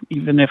ways,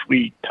 even if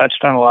we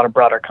touched on a lot of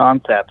broader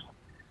concepts.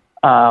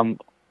 And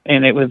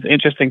it was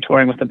interesting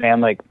touring with a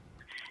band like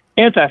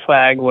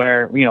Anti-Flag,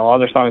 where, all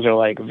their songs are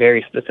like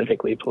very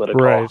specifically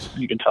political. Right.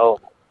 You can tell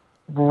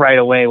right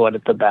away what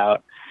it's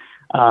about.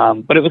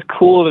 But it was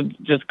cool to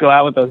just go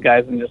out with those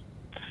guys and just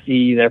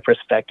see their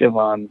perspective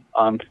on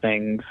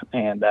things,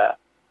 and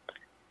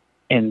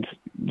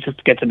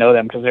just get to know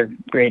them, because they're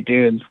great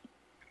dudes.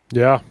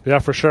 Yeah,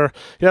 for sure.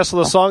 Yeah, so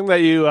the song that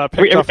you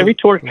picked up... Every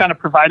tour kind of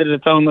provided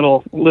its own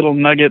little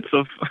nuggets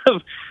of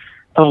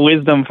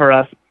wisdom for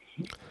us.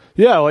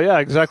 Yeah, well, yeah,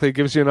 exactly. It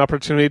gives you an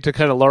opportunity to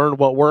kind of learn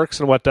what works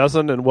and what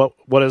doesn't, and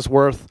what is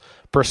worth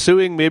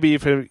pursuing, maybe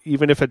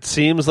even if it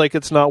seems like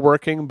it's not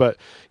working. But,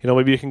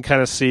 maybe you can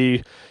kind of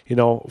see,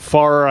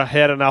 far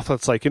ahead enough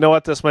that's like,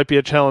 what, this might be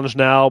a challenge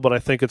now, but I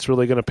think it's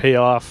really going to pay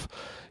off,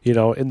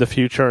 in the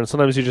future. And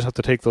sometimes you just have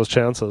to take those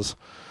chances.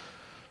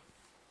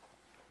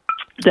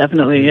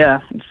 Definitely, yeah.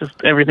 It's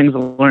just everything's a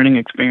learning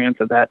experience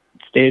at that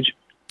stage.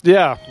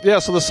 Yeah.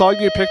 So the song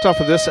you picked off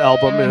of this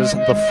album is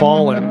The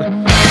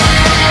Fallen.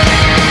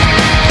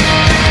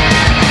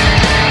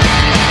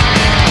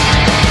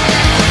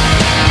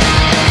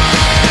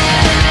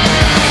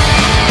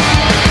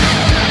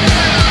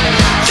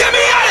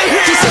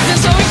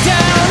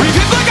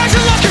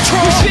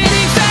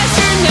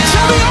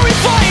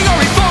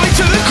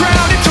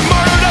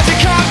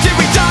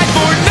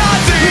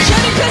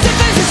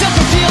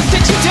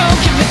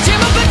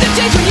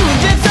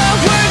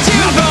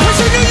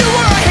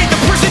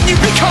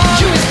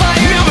 You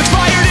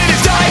inspired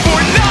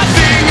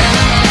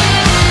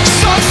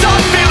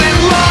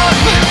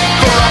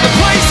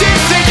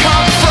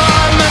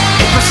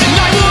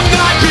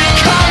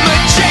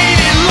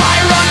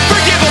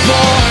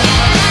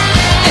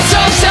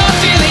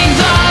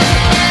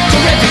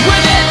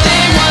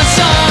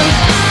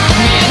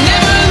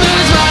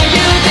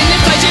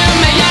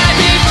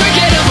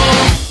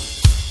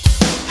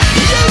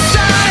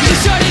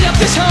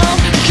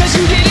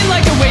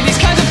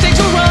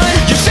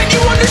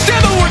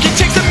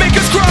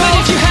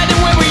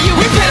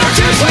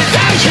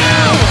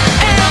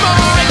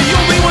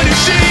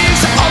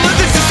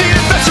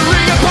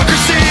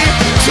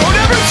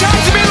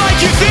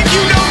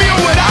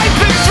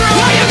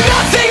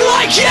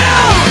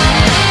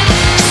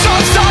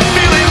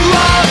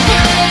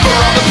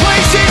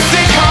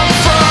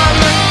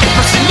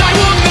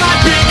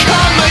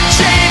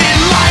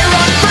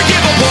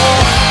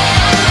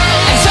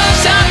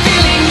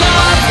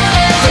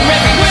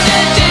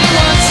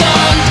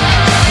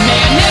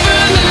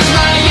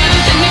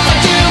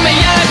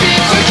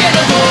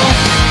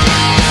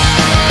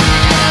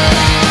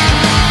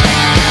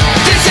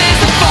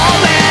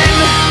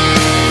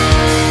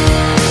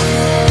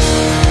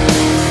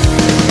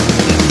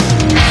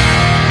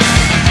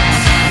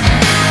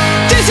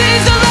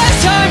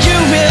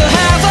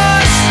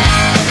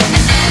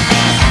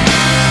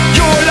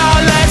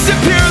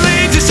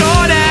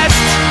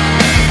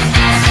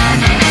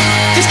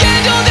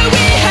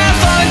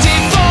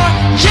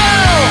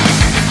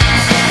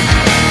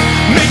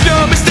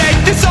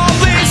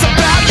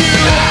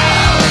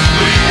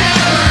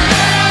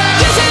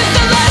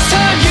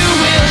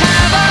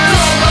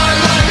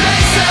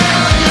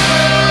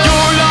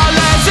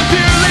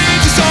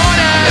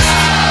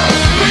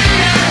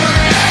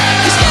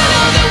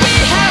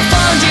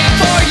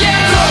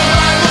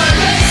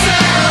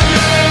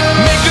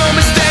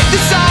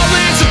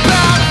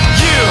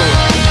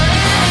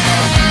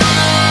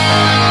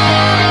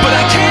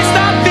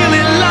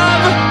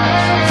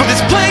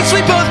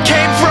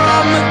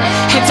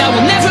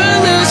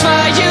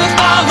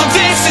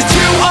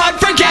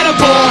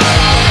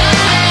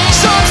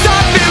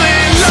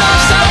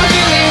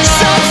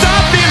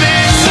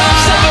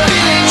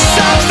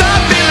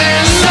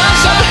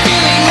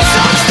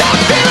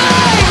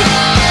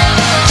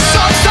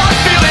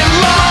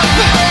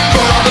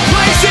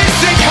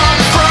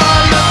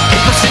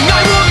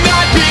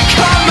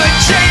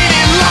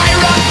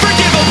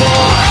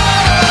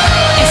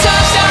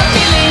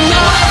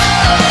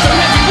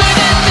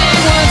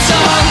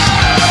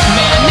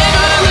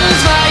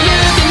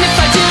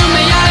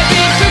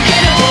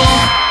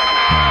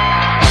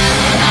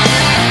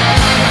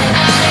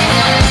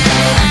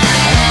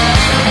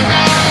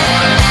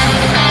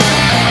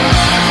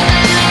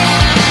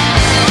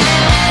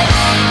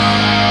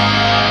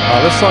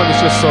song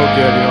is just so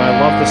good. I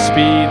love the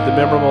speed, the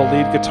memorable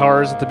lead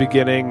guitars at the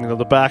beginning,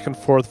 the back and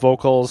forth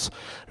vocals.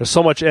 There's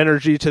so much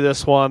energy to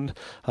this one,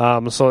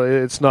 so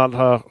it's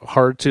not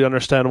hard to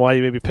understand why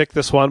you maybe picked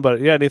this one.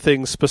 But yeah,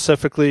 anything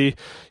specifically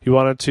you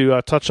wanted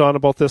to touch on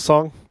about this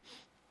song?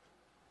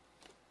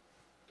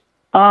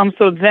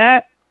 So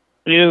that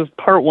is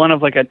part one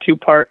of like a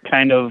two-part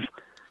kind of,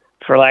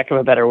 for lack of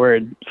a better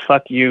word,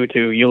 fuck you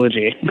to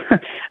eulogy.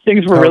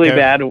 Things were really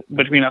bad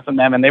between us and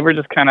them, and they were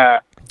just kind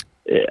of,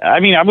 I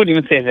mean, I wouldn't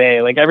even say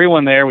they, like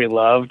everyone there we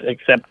loved,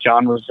 except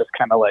John was just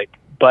kind of like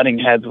butting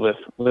heads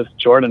with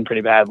Jordan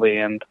pretty badly,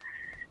 and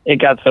it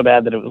got so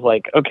bad that it was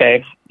like,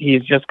 okay,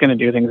 he's just going to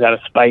do things out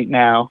of spite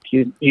now.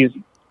 He's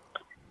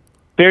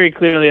very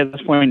clearly at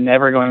this point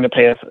never going to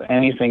pay us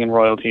anything in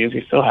royalties.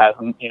 He still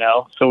hasn't,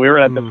 So we were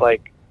at this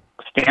like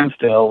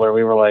standstill where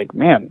we were like,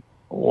 man,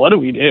 what do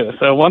we do?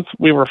 So once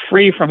we were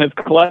free from his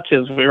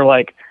clutches, we were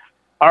like,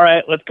 all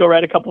right, let's go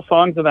write a couple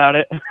songs about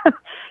it.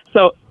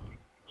 So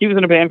he was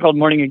in a band called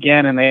Morning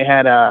Again, and they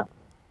had a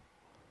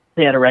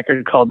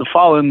record called The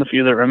Fallen, The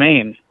Few That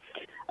Remain.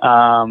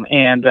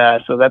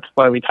 So that's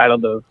why we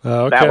titled those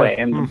that way.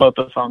 And both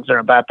the songs are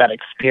about that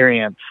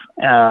experience,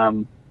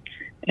 and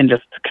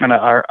just kind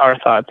of our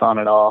thoughts on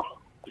it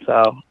all.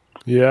 So,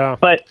 yeah.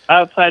 But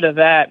outside of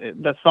that,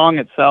 the song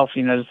itself,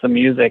 just the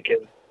music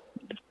is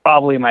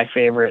probably my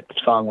favorite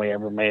song we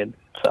ever made.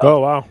 So. Oh,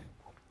 wow.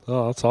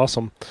 Oh, that's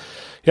awesome.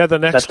 Yeah, the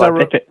next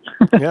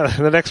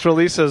the next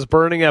release is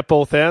Burning at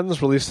Both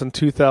Ends, released in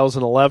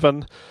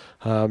 2011.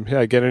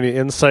 Get any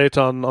insight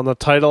on the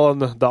title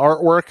and the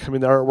artwork? I mean,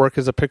 the artwork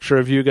is a picture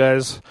of you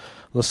guys on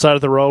the side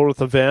of the road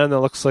with a van that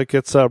looks like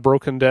it's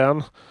broken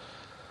down.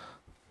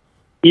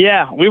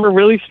 Yeah, we were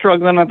really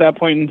struggling at that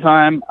point in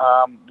time.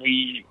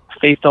 We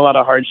faced a lot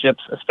of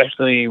hardships,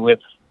 especially with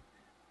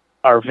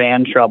our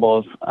van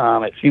troubles.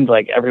 It seemed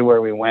like everywhere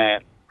we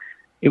went,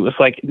 it was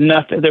like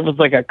nothing. There was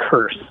like a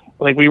curse.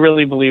 Like we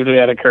really believed we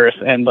had a curse,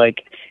 and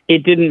like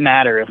it didn't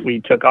matter if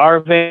we took our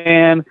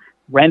van,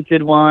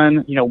 rented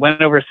one,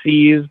 went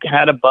overseas,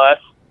 had a bus.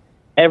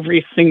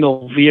 Every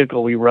single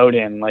vehicle we rode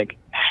in like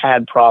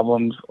had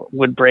problems,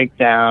 would break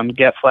down,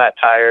 get flat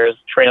tires,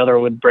 trailer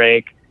would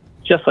break,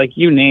 just like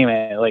you name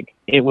it, like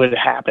it would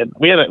happen.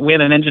 We had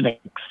an engine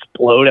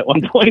explode at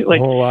one point,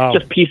 like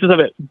just pieces of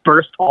it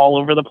burst all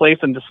over the place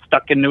and just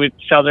stuck into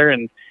each other,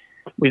 and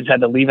we just had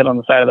to leave it on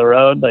the side of the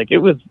road. Like it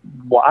was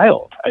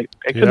wild. I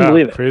couldn't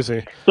believe it.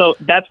 Crazy. So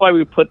that's why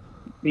we put,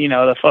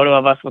 the photo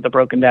of us with a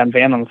broken down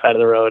van on the side of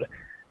the road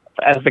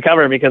as the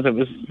cover, because it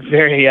was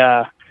very,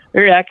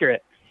 very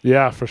accurate.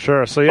 Yeah, for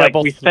sure. So yeah, like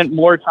we spent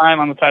more time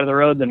on the side of the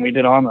road than we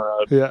did on the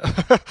road.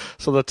 Yeah.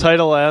 So the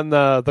title and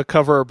the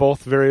cover are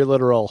both very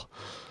literal.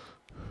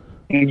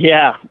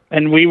 Yeah,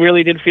 and we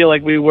really did feel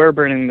like we were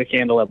burning the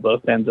candle at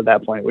both ends at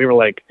that point. We were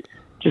like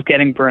just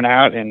getting burnt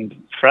out and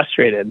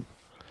frustrated.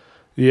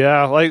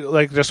 Yeah,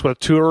 like just with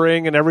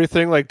touring and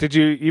everything. Like, did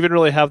you even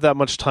really have that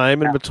much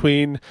time in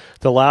between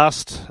the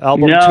last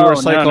album tour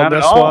cycle and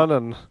this one?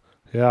 And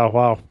yeah,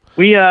 wow.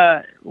 We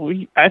I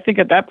think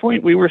at that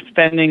point we were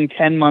spending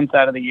 10 months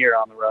out of the year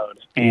on the road.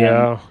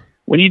 And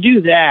when you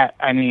do that,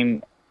 I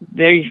mean,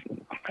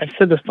 I've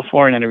said this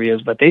before in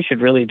interviews, but they should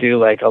really do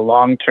like a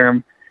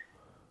long-term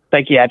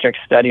psychiatric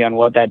study on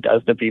what that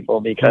does to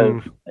people,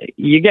 because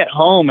you get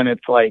home and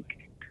it's like,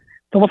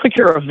 it's almost like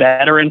you're a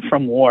veteran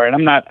from war. And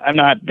I'm not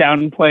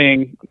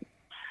downplaying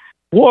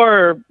war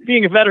or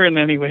being a veteran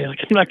in any way. Like,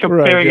 I'm not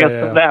comparing us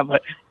to that,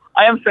 but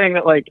I am saying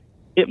that like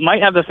it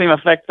might have the same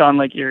effect on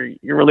like your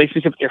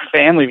relationship with your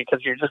family, because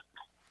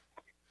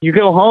you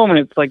go home and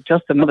it's like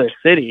just another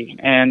city,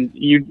 and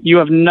you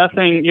have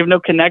nothing, you have no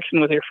connection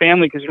with your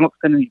family because you don't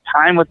spend any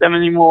time with them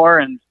anymore,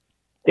 and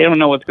they don't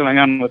know what's going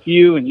on with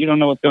you, and you don't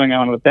know what's going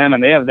on with them,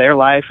 and they have their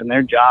life and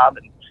their job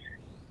and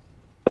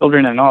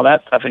children and all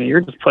that stuff, and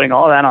you're just putting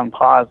all that on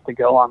pause to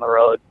go on the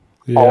road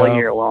all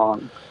year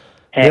long.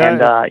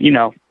 And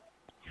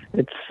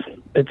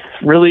it's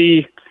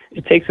really,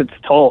 it takes its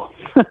toll.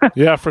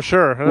 Yeah, for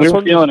sure. And we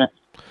were feeling it.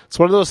 It's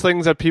one of those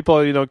things that people,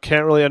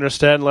 can't really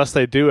understand unless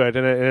they do it,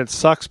 and it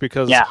sucks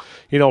because,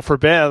 for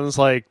bands,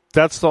 like,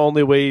 that's the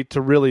only way to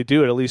really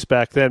do it, at least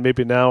back then.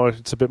 Maybe now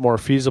it's a bit more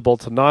feasible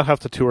to not have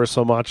to tour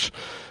so much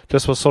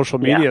just with social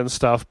media and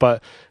stuff,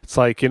 but it's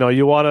like,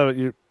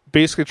 you're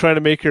basically trying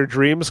to make your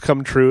dreams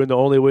come true, and the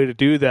only way to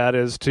do that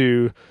is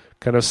to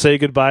kind of say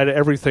goodbye to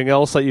everything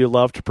else that you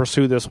love to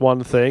pursue this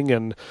one thing.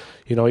 And,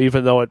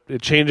 even though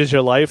it changes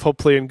your life,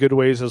 hopefully in good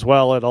ways as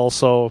well, it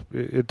also,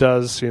 it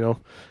does,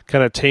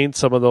 kind of taint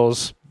some of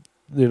those,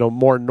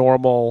 more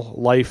normal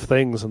life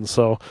things. And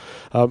so,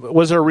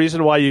 was there a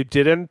reason why you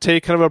didn't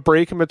take kind of a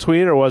break in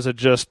between, or was it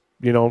just,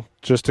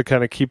 just to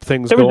kind of keep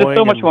things going? There was just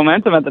so much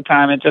momentum at the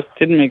time. It just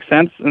didn't make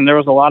sense. And there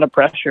was a lot of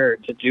pressure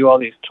to do all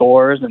these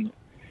tours, and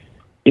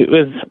it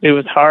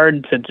was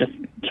hard to just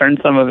turn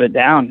some of it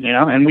down,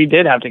 and we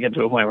did have to get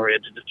to a point where we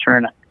had to just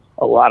turn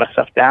a lot of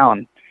stuff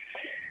down.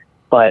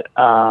 But,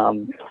 I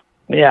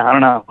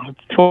don't know.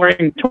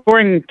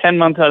 Touring 10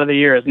 months out of the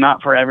year is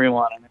not for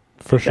everyone.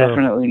 For sure.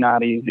 Definitely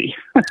not easy.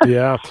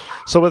 Yeah.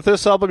 So with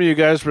this album, you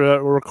guys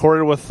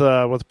recorded with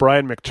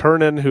Brian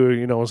McTernan,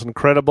 who was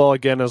incredible.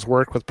 Again, has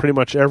worked with pretty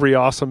much every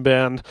awesome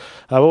band.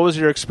 What was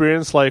your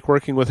experience like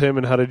working with him,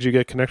 and how did you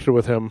get connected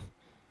with him?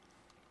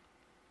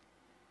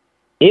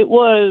 It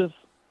was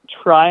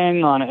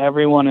trying on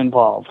everyone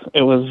involved.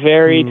 It was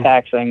very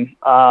taxing.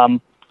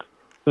 It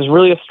was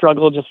really a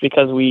struggle just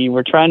because we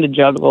were trying to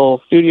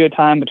juggle studio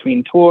time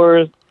between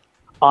tours.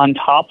 On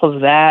top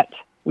of that,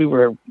 we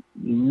were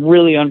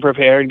really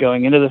unprepared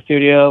going into the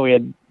studio. We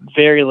had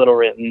very little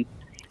written.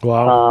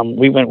 Wow.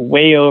 We went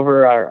way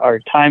over our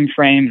time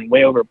frame and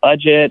way over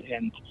budget,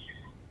 and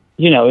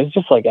it was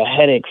just like a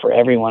headache for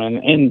everyone.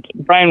 And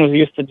Brian was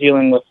used to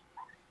dealing with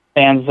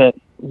bands that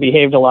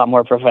behaved a lot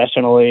more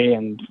professionally,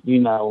 and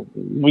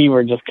we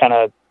were just kind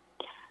of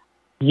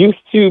used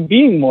to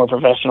being more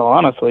professional,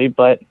 honestly.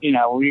 But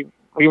we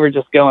were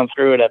just going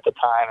through it at the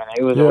time, and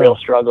it was a real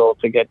struggle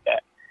to get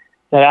that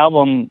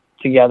album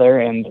together.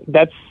 And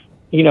that's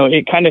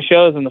it kind of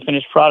shows in the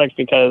finished product,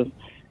 because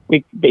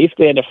we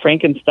basically had to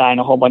Frankenstein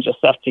a whole bunch of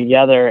stuff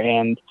together.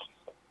 And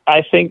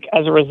I think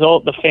as a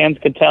result, the fans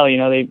could tell,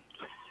 they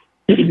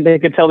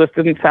could tell this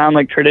didn't sound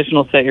like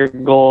traditional Set Your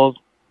Goals.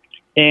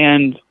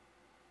 And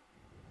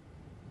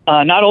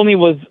not only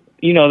was,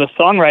 the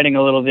songwriting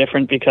a little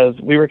different, because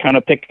we were kind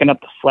of picking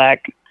up the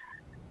slack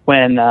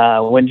when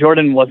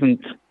Jordan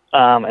wasn't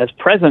as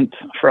present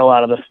for a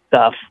lot of the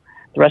stuff.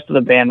 The rest of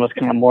the band was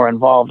kind of more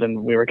involved,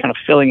 and we were kind of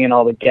filling in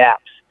all the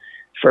gaps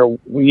for,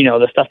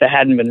 the stuff that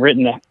hadn't been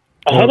written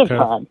ahead of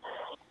time.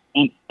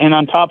 And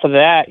on top of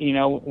that,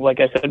 like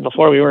I said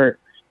before, we were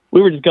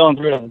just going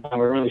through it at the time.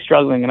 We were really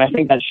struggling. And I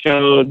think that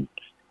showed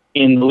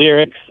in the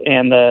lyrics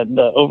and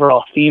the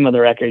overall theme of the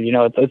record.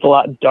 It's a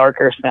lot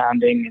darker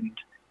sounding, and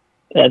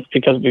that's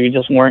because we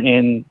just weren't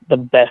in the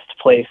best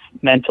place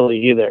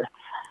mentally either.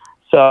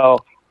 So,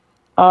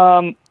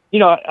 I'm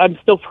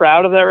still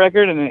proud of that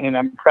record, and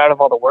I'm proud of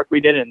all the work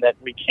we did, and that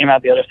we came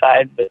out the other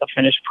side with a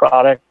finished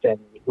product, and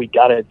we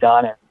got it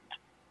done.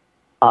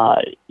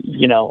 And,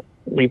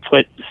 we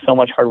put so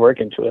much hard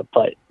work into it,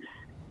 but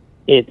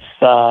it's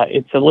a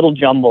little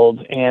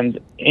jumbled. And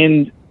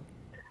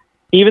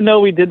even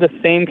though we did the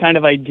same kind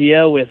of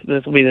idea with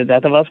This Will Be the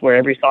Death of Us, where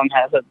every song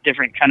has a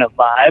different kind of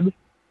vibe,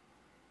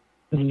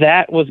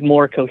 that was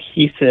more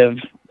cohesive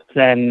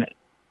than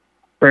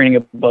Burning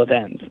at Both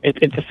Ends.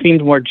 It just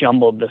seemed more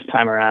jumbled this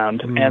time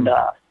around. And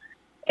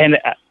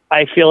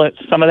I feel that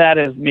some of that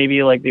is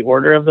maybe like the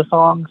order of the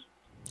songs.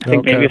 I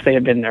think maybe if they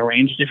had been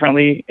arranged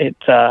differently, it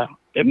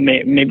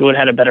maybe would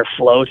have had a better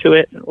flow to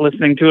it,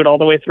 listening to it all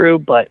the way through.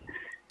 But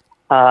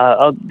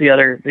the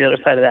other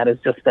side of that is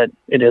just that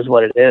it is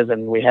what it is,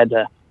 and we had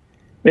to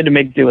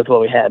make do with what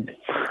we had.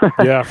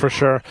 Yeah, for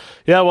sure.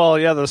 Yeah, well,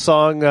 the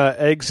song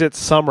Exit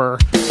Summer.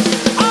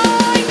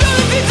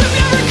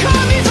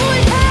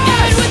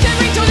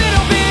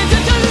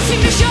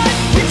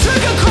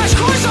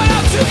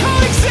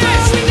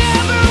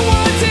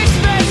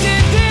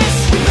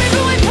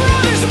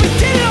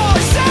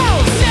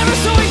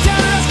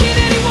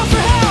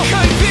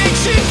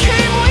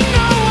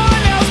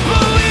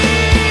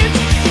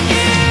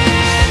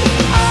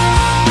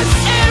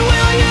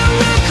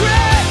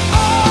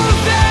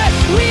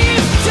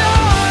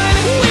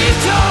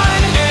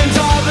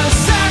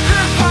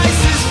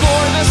 For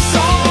the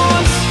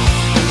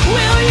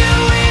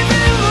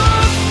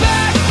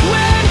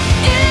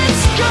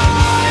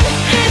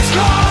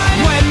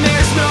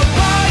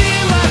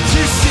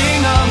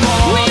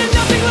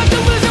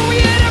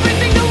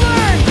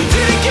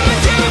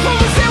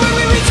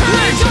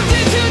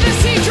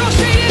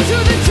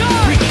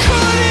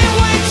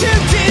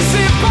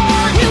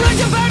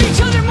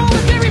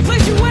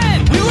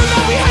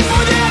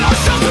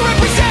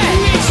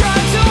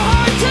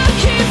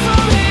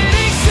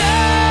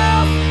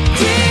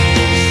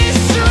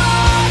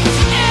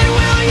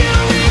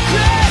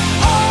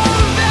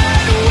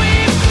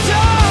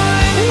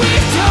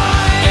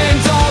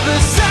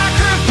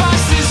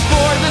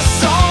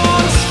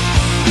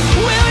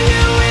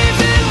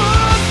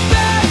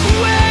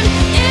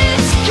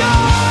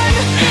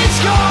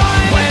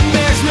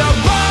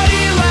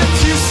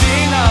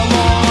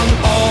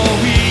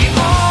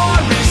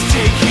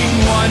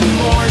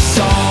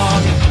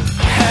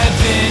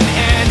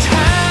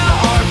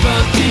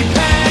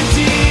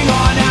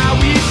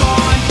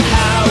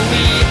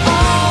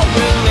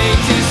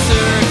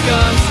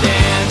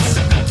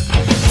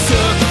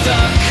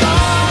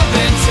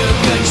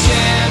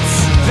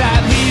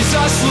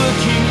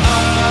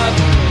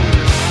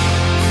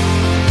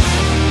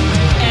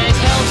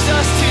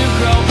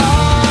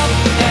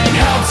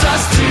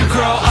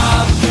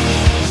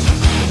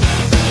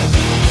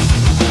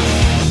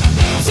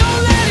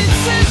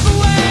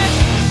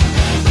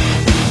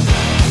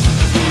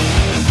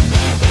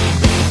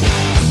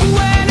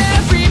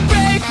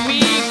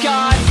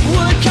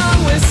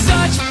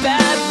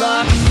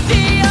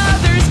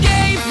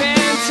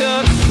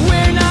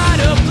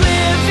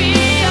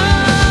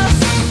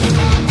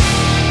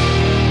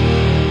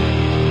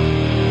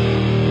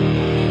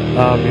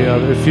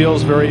It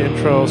feels very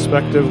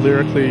introspective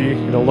lyrically,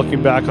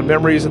 looking back on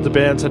memories that the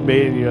bands had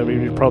made.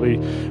 You probably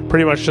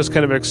pretty much just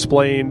kind of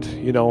explained,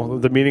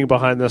 the meaning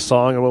behind this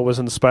song and what was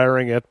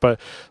inspiring it. But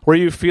were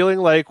you feeling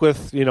like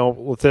with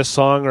this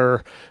song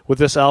or with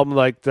this album,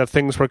 like that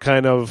things were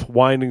kind of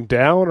winding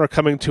down or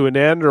coming to an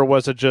end, or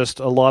was it just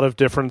a lot of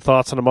different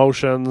thoughts and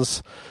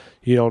emotions,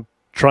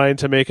 trying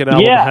to make an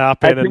album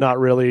happen and not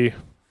really?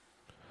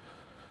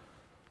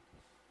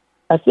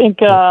 I think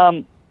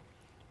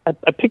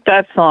I picked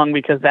that song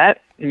because that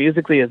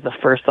musically is the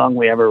first song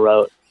we ever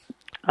wrote.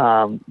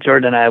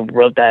 Jordan and I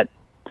wrote that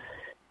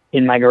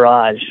in my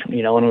garage,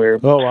 when we were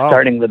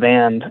starting the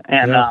band.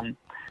 And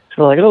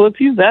so we're like, let's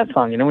use that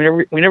song.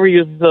 We never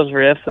used those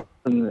riffs,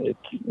 and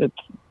it's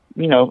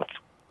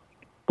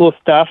cool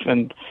stuff.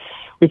 And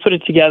we put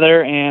it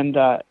together, and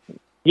I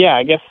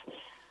guess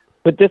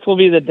with This Will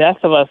Be the Death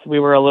of Us, we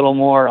were a little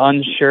more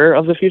unsure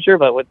of the future,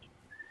 but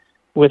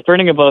with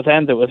Burning at Both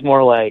Ends, it was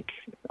more like,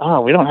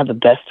 we don't have the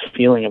best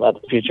feeling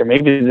about the future.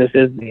 Maybe this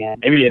is the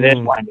end. Maybe it is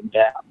winding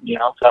down,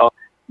 So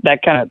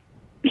that kind of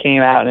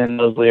came out in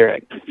those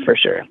lyrics for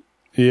sure.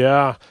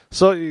 Yeah.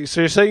 So you're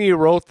saying you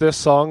wrote this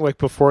song like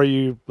before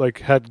you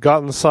had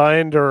gotten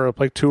signed or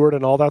toured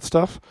and all that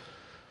stuff?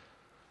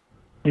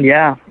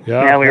 Yeah.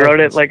 We wrote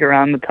it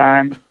around the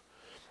time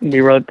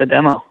we wrote the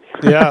demo.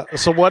 Yeah.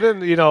 So what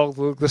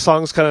the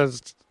song's kind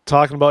of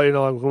talking about,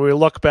 when we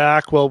look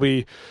back, will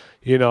we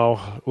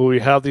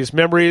have these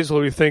memories?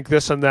 Will we think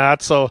this and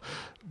that? So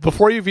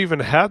before you've even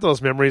had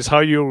those memories, how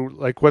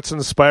you what's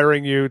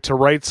inspiring you to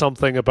write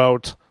something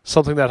about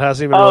something that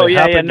hasn't even really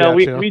happened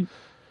yet?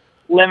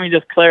 Let me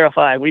just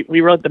clarify.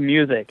 We wrote the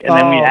music and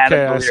then we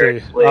added the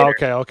lyrics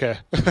later. Okay.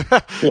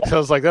 So I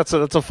was like, that's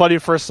a funny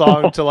first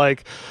song to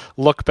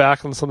look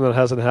back on something that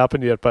hasn't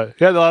happened yet. But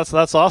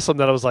that's awesome.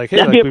 That I was like, hey,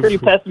 that'd be a pretty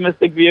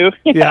pessimistic view.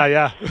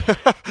 Yeah.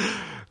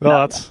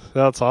 No,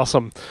 that's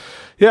awesome.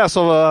 Yeah,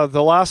 so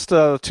the last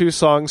two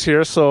songs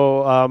here.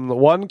 So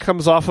one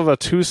comes off of a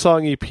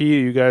 2-song EP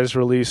you guys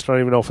released. I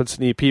don't even know if it's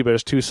an EP, but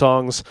it's 2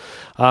 songs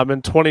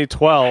in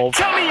 2012.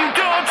 Tell me you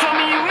go, tell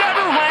me you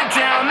never went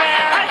down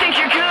there. I think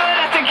you're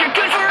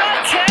good for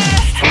a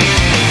test.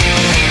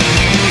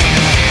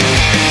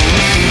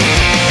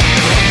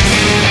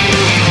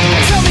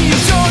 Tell me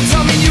you don't,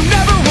 tell me you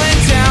never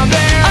went down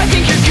there. I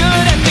think you're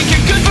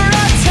good for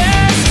a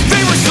test.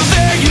 They were still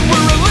there, you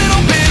were a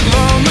little bit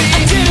lonely.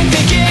 I didn't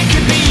think it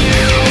could be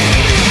you.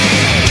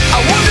 I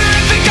wonder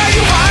if the guy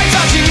you hide,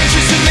 dodging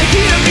interest in the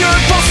heat of your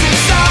pulsing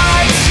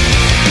sides.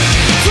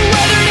 So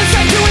rather than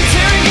decide to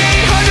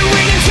interrogate, hard to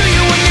read into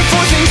you when you're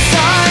forcing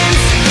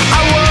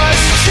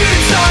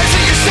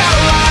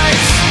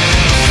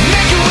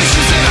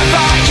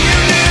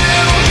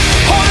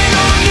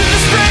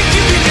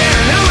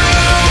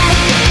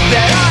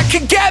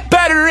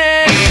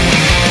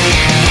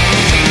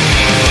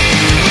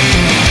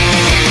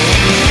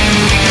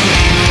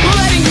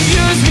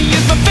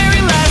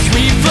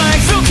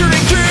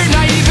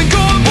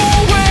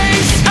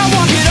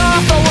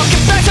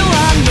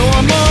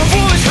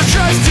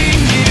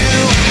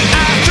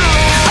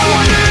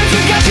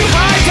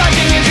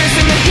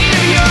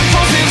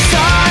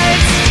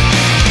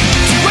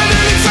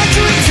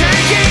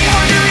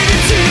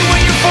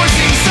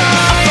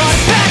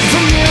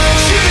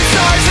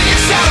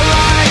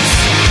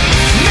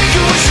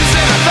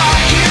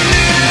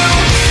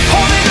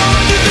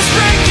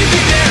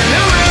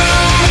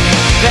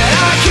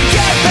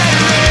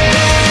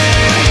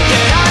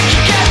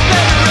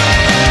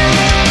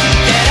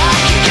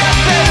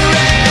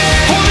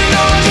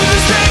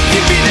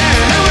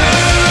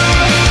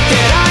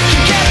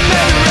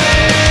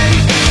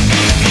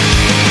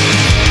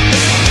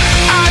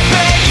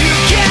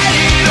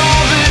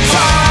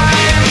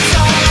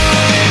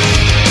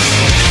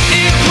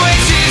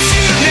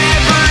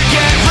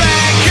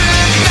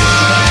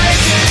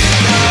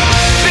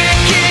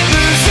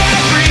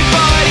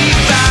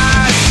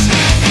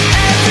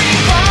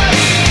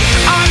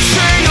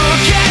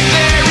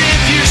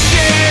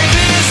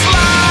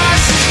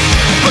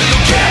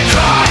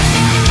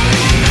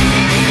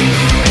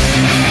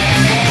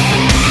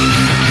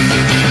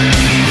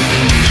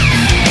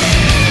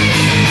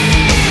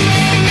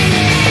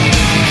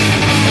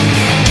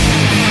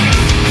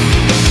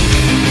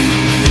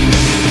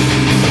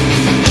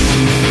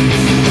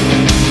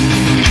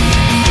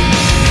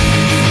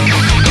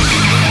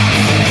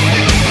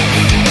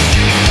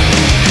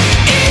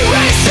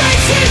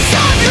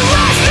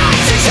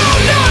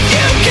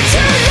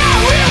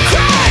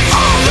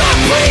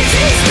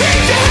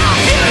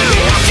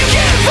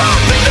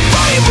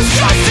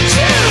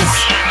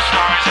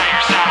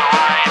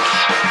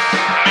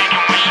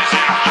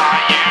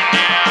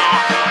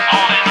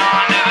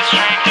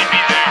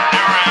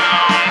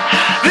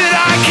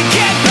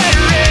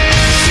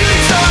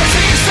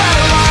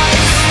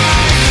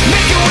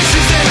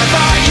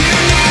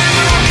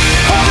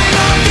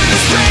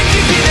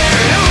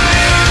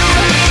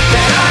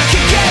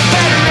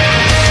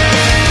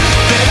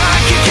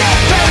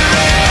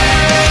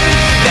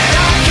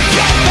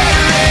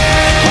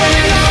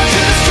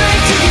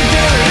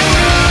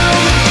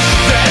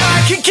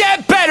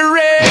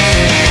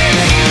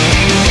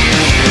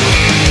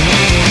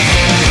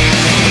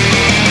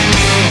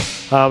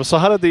So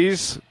how did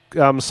these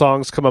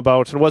songs come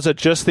about, and was it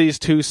just these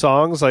two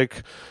songs?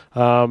 Like,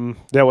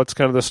 what's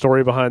kind of the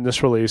story behind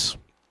this release?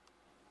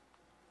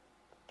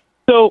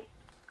 So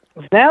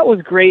that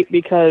was great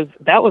because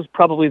that was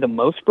probably the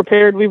most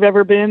prepared we've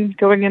ever been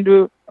going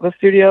into the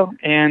studio,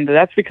 and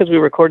that's because we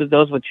recorded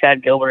those with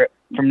Chad Gilbert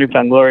from New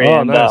Found Glory.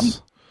 Oh, and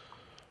nice.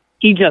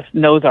 he just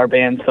knows our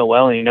band so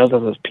well, and he knows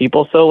us as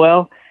people so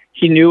well.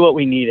 He knew what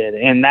we needed,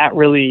 and that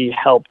really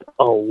helped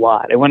a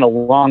lot. It went a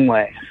long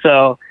way.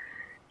 So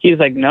he's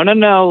like,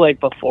 no, like,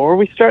 before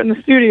we start in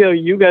the studio,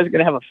 you guys are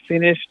going to have a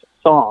finished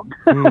song.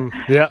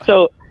 Yeah.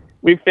 So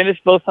we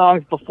finished both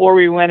songs before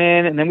we went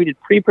in, and then we did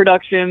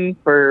pre-production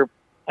for,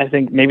 I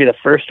think, maybe the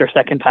first or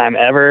second time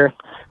ever,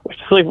 which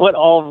is like what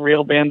all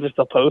real bands are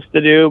supposed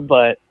to do,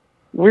 but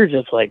we're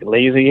just like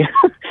lazy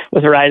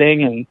with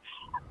writing. And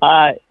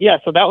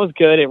so that was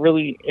good. It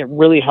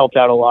really helped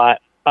out a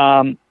lot.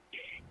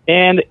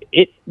 And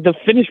the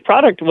finished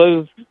product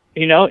was,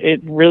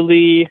 it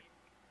really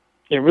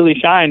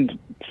shined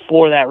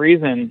for that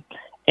reason.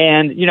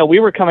 And, we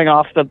were coming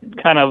off the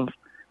kind of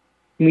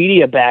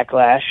media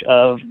backlash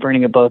of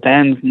Burning at Both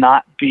Ends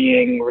not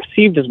being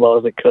received as well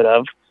as it could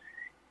have.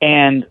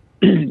 And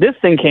this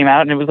thing came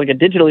out, and it was like a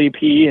digital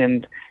EP,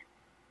 and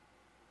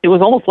it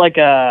was almost like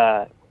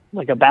a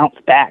bounce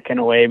back in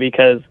a way,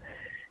 because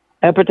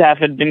Epitaph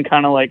had been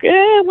kind of like,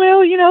 why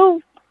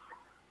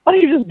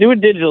don't you just do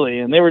it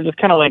digitally? And they were just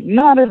kind of like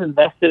not as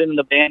invested in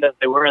the band as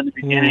they were in the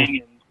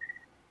beginning. And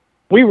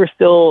we were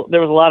still,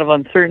 there was a lot of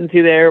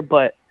uncertainty there,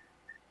 but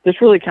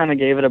this really kind of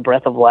gave it a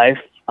breath of life.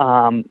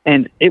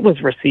 And it was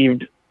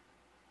received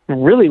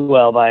really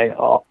well by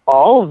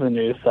all of the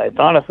news sites,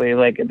 honestly.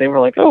 Like, they were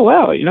like, oh,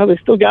 wow, they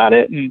still got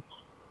it. And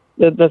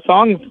the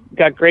songs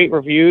got great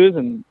reviews,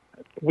 and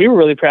we were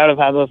really proud of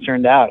how those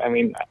turned out. I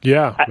mean,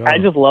 I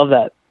just love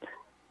that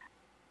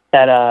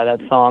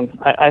song.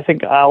 I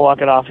think I'll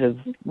Walk It Off is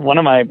one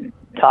of my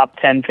top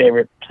 10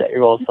 favorite Set Your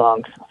Goals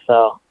songs.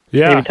 So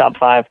maybe top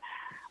 5.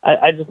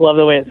 I just love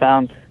the way it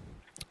sounds.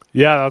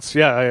 Yeah,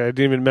 I didn't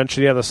even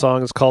mention, the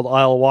song is called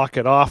I'll Walk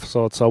It Off,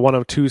 so it's one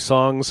of two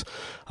songs.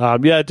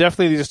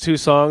 Definitely these two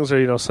songs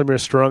are, some of your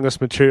strongest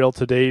material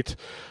to date.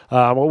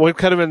 What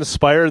kind of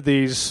inspired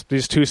these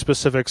two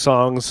specific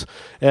songs?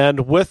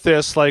 And with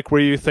this, like, were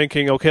you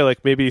thinking, okay,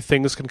 like maybe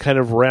things can kind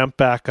of ramp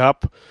back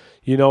up,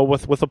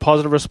 with a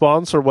positive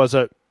response, or was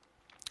it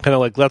kind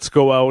of like, let's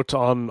go out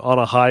on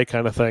a high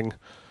kind of thing?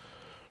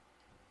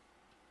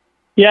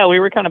 Yeah, we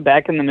were kind of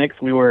back in the mix.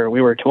 We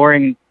were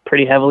touring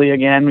pretty heavily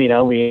again. We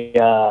had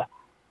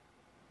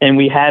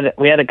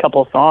a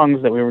couple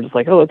songs that we were just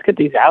like, oh, let's get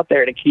these out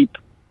there to keep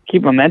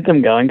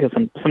momentum going, because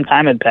some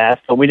time had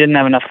passed, but we didn't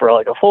have enough for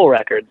like a full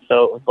record.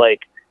 So it was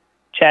like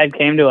Chad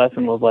came to us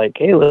and was like,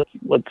 hey,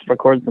 let's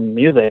record some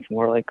music, and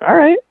we're like, all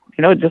right,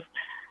 just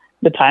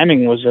the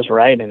timing was just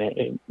right, and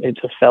it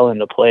just fell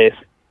into place.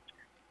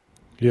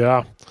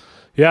 Yeah,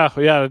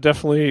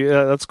 definitely.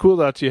 That's cool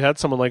that you had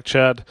someone like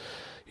Chad,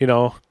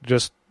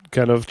 just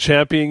kind of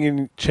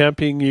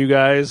championing you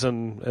guys,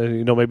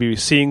 and maybe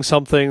seeing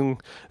something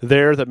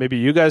there that maybe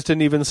you guys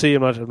didn't even see.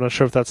 I'm not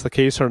sure if that's the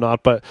case or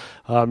not, but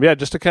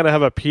just to kind of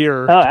have a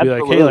peer to be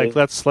like, hey, like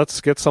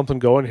let's get something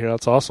going here.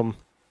 That's awesome.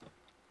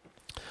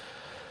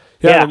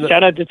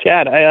 Shout out to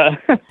Chad.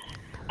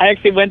 I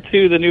actually went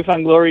to the New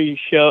Found Glory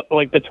show,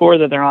 like the tour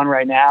that they're on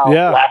right now,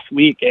 last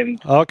week,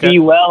 and Be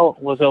Well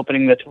was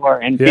opening the tour,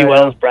 and Be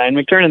Well is Brian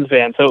McTernan's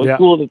band, so it was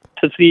cool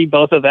to see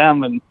both of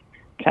them, and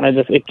kind of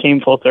just, it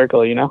came full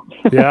circle,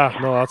 Yeah,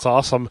 no, that's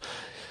awesome.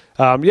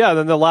 Then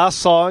the last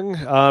song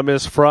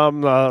is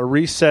from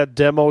Reset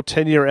demo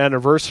 10-year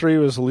anniversary. It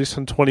was released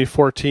in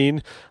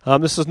 2014.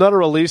 This is not a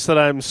release that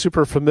I'm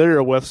super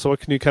familiar with, so what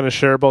can you kind of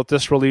share about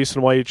this release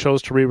and why you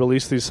chose to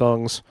re-release these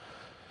songs?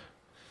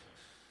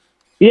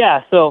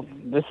 Yeah, so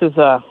this is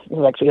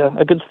actually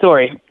a good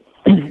story.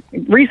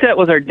 Reset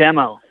was our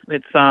demo.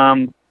 It's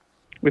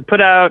we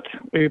put out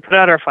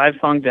our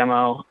 5-song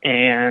demo,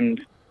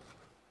 and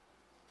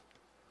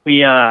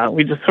we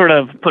just sort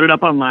of put it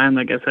up online,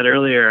 like I said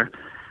earlier,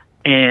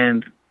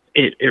 and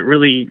it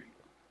really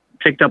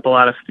picked up a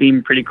lot of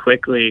steam pretty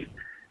quickly.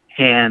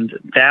 And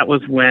that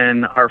was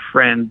when our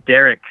friend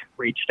Derek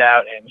reached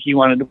out, and he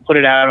wanted to put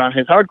it out on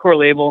his hardcore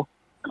label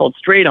called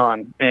Straight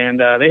On. And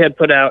they had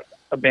put out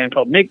a band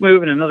called Make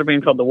Move and another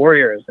band called The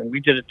Warriors, and we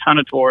did a ton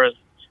of tours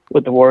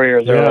with The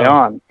Warriors early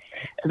on.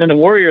 And then The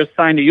Warriors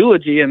signed to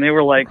Eulogy, and they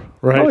were like,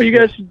 "Oh, you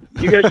guys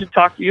should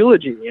talk to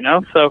Eulogy,"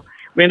 So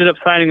we ended up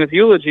signing with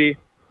Eulogy.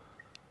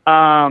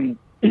 And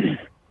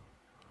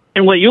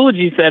what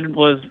Eulogy said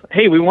was,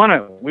 "Hey, we want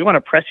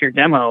to press your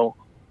demo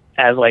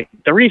as like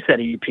the Reset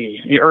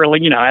EP, or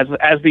like as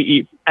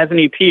an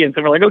EP." And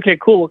so we're like, "Okay,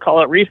 cool. We'll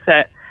call it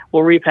Reset.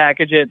 We'll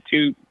repackage it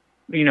to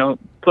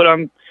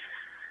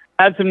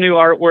add some new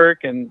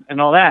artwork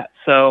and all that."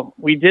 So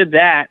we did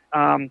that.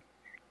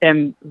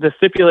 And the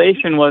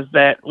stipulation was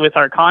that with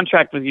our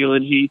contract with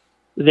Eulogy,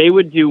 they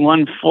would do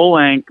one full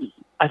length.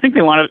 I think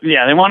they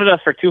wanted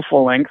us for 2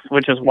 full lengths,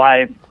 which is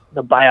why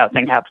the buyout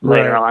thing happened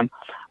later on.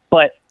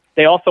 But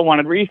they also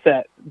wanted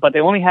Reset, but they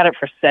only had it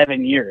for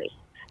 7 years.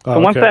 Oh, So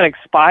once okay. that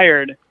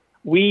expired,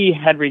 we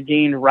had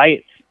regained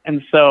rights.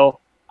 And so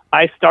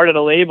I started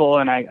a label,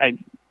 and I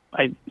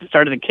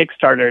started a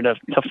Kickstarter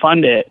to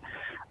fund it,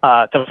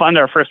 to fund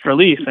our first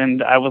release.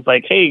 And I was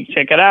like, hey,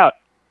 check it out.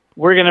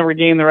 We're going to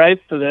regain the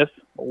rights to this.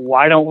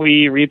 Why don't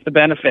we reap the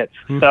benefits?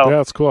 So Yeah,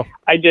 that's cool.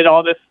 I did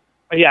all this.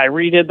 Yeah, I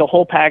redid the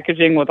whole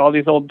packaging with all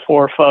these old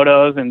tour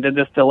photos and did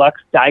this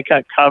deluxe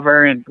die-cut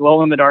cover and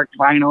glow-in-the-dark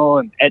vinyl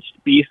and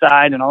etched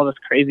B-side and all this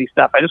crazy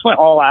stuff. I just went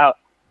all out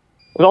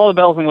with all the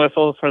bells and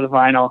whistles for the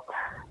vinyl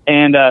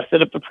and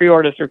set up the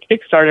pre-orders for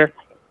Kickstarter.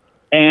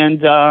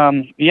 And,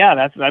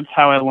 that's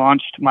how I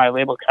launched my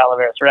label,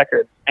 Calaveras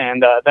Records.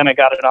 And then I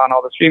got it on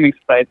all the streaming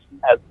sites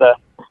as the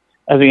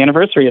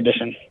anniversary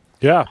edition.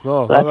 Yeah.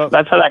 No, So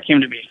that's how that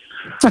came to be.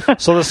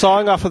 So the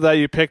song off of that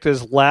you picked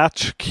is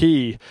Latch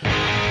Key. Look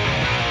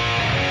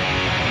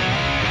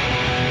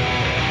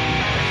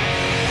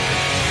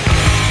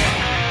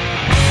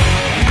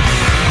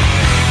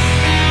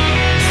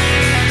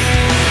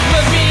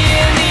me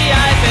in the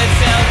eyes and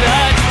tell the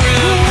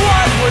truth.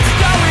 What was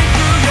going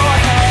through your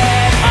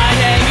head? I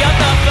hang up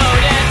the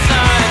phone at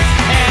times,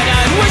 and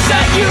I wish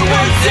that you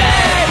were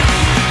dead.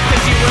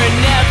 'Cause you were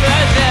never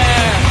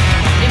there.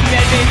 It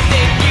made me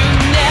think you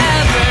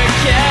never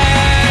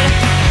cared.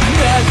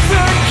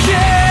 Never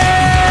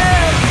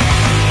cared.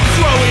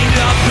 Growing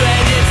up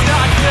and it's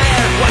not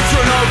fair. Why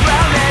turn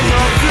around and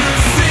hope to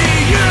see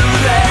you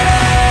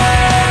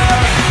there?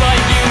 But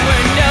you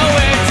were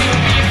nowhere to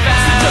be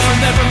found. So just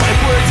remember my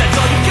words, that's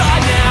all you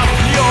got now.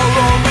 You'll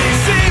only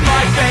see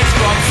my face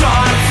from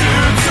time to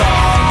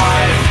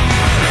time,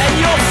 and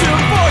you'll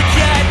soon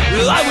forget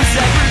I was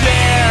ever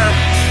there.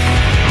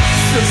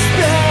 So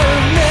spare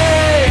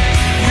me,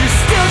 you're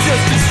still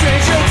just a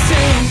stranger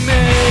to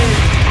me.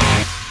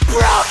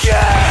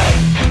 Broken,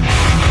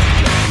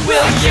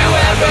 will you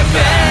ever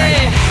be?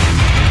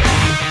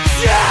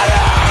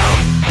 Shadow,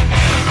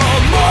 or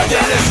more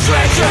than a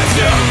stranger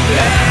to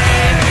me.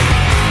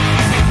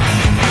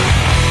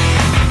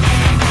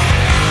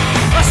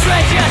 A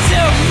stranger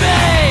to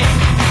me.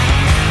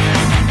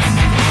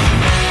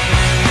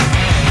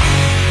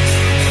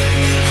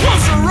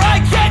 Closer I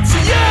get to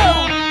you,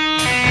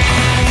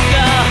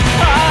 the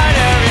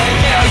harder it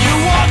gets. You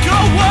walk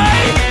away,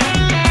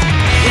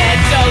 and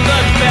don't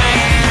look back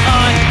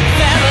on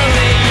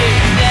family you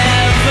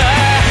never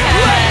had.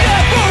 I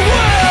never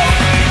will.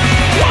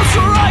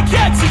 Closer I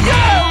get to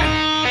you,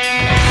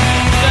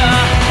 the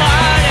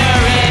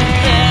harder it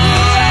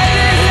gets. Let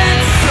it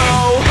hit so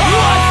hard.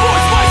 I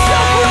force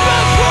myself to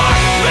remember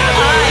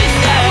memories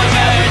that were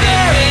never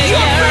there.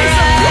 Your face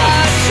a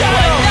broken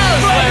shadow,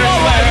 but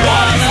all I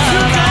want is to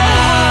go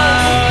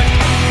home.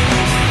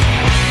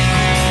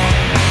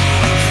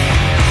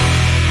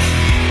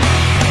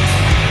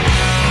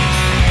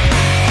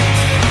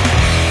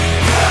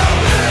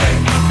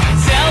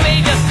 Tell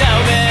me just how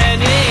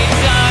many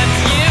times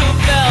you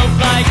felt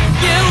like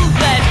you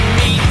let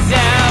me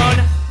down.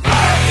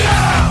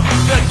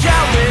 The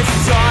countless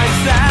times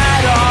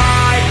that I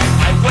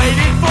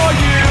waited for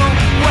you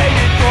in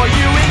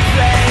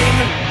vain.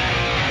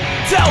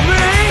 Tell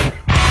me,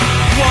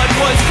 what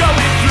was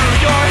going through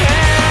your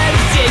head?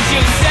 Did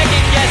you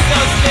second guess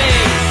those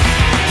things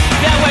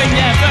that were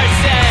never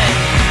said?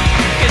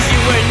 'Cause you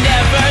were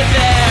never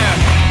there.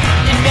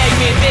 It made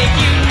me think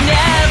you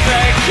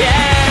never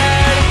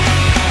cared.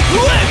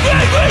 It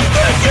made me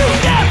think you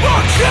never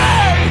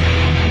cared.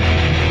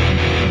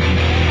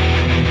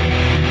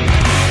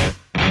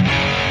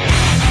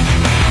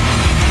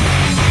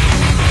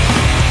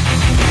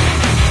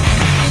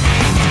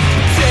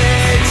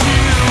 Did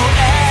you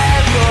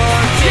ever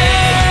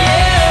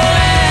care?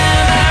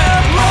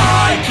 I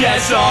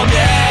guess I'll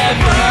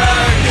never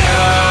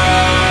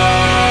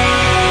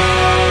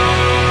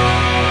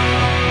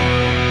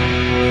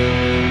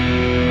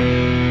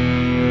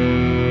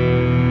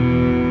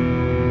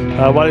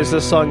know. Why does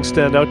this song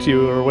stand out to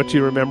you, or what do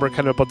you remember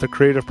kind of about the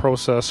creative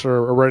process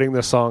or writing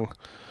this song?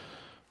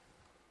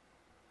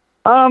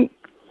 It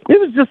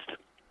was just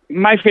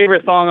my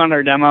favorite song on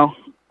our demo.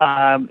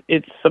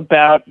 It's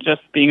about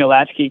just being a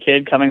latchkey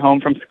kid coming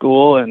home from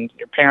school and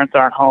your parents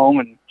aren't home,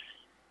 and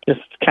just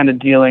kind of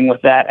dealing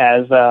with that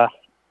as a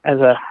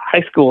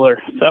high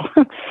schooler. So,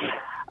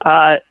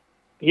 that's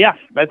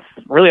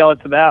really all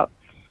it's about.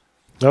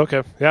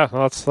 Okay, yeah,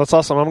 well, that's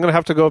awesome. I'm gonna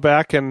have to go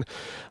back and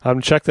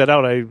check that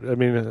out. I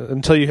mean,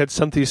 until you had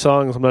sent these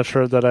songs, I'm not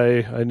sure that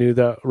I knew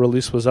that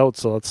release was out.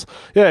 So it's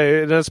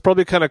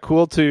probably kind of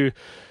cool to,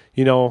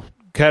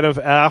 kind of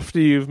after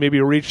you've maybe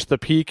reached the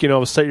peak,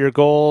 set your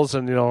goals,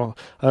 and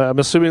I'm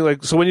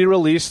assuming so when you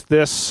released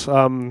this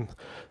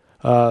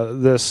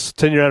this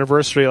 10-year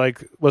anniversary,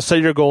 was set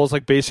your goals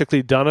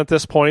basically done at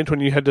this point when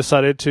you had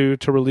decided to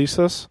release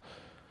this?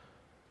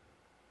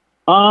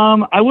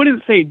 I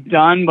wouldn't say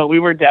done, but we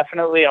were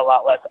definitely a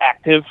lot less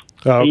active.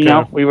 Oh,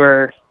 okay. We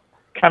were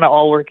kind of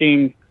all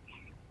working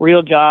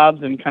real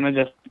jobs and kind of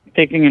just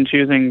picking and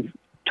choosing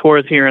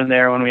tours here and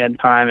there when we had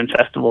time and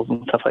festivals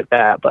and stuff like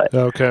that. But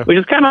okay. which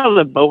is kind of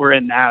the boat we're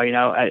in now.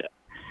 I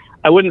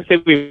wouldn't say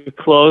we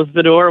closed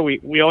the door. We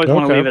always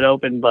want to leave it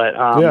open, but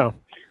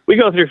we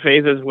go through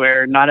phases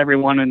where not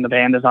everyone in the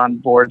band is on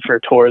board for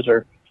tours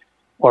or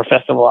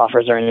festival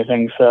offers or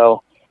anything.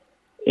 So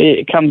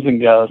it comes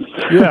and goes.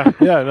 yeah,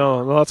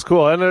 no, that's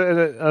cool. And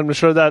I'm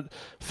sure that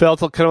felt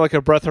kind of like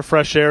a breath of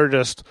fresh air,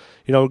 just,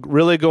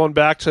 really going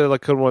back to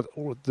like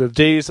the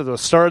days of the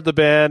start of the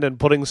band and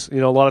putting,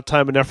 a lot of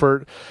time and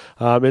effort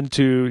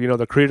into,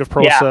 the creative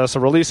process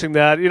of releasing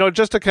that,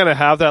 just to kind of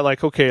have that,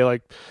 like, okay,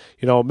 like,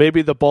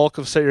 maybe the bulk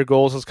of Set Your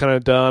Goals is kind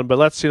of done, but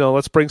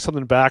let's bring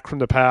something back from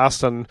the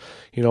past and,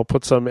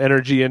 put some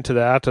energy into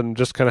that and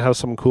just kind of have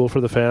something cool for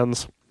the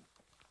fans.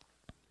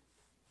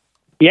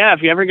 Yeah,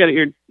 if you ever get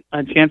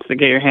a chance to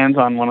get your hands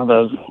on one of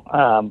those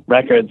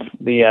records,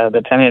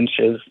 the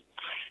 10-inches,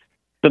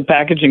 the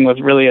packaging was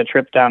really a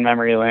trip down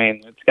memory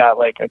lane. It's got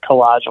like a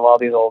collage of all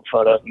these old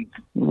photos, and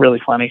it's really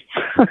funny.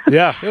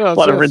 Yeah, a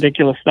lot of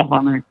ridiculous stuff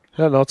on there.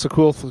 Yeah, no, it's a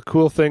cool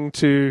thing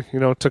to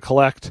to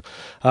collect.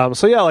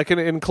 So yeah, like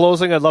in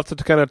closing, I'd love to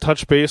kind of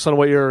touch base on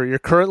what you're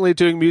currently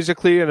doing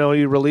musically. I know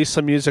you released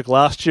some music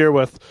last year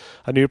with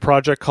a new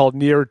project called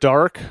Near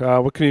Dark.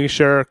 What can you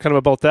share kind of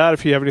about that?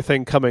 If you have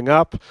anything coming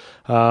up,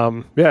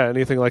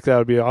 anything like that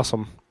would be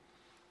awesome.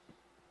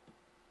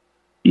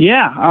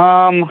 Yeah,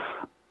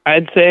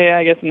 I'd say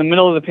I guess in the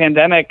middle of the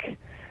pandemic,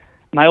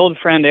 my old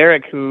friend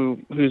Eric,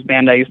 whose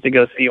band I used to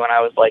go see when I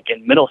was like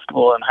in middle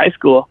school and high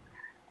school.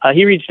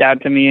 He reached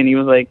out to me and he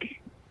was like,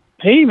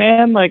 "Hey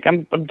man, like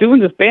I'm doing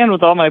this band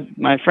with all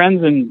my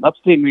friends in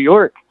upstate New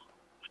York,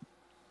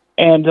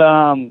 and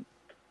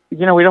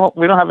we don't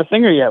have a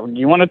singer yet. Do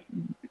you want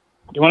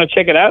to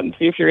check it out and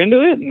see if you're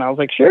into it?" And I was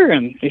like, "Sure."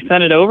 And he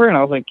sent it over, and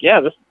I was like, "Yeah,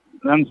 this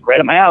sounds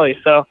right up my alley."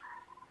 So,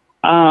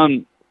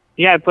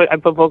 I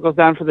put vocals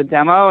down for the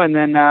demo, and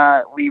then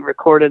we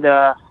recorded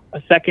a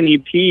second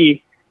EP,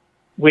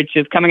 which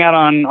is coming out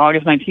on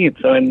August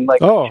 19th. So in like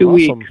 2 awesome.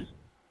 weeks.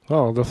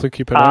 Oh, I'll definitely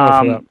keep an eye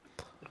out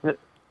for that.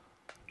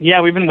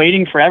 Yeah, we've been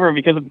waiting forever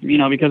because of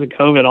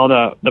COVID. All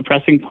the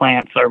pressing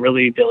plants are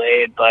really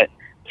delayed, but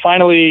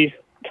finally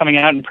coming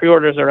out, and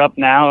pre-orders are up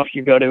now. If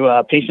you go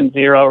to Patient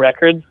Zero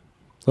Records,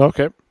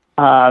 okay,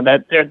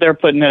 that they're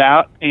putting it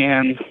out,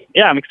 and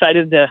yeah, I'm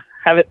excited to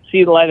have it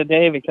see the light of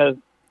day because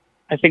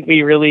I think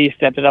we really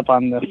stepped it up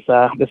on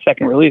this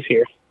second release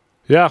here.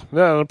 Yeah,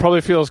 it probably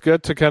feels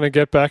good to kind of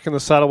get back in the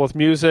saddle with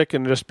music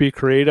and just be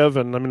creative.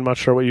 And I'm not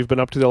sure what you've been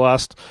up to the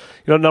last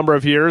number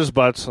of years,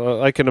 but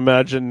I can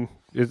imagine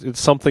it's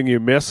something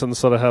you miss, and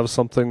sort of have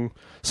something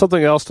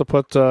else to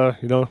put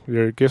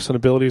your gifts and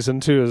abilities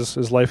into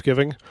is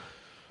life-giving.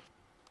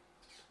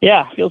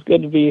 Yeah, feels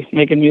good to be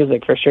making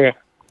music for sure.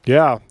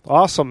 Yeah,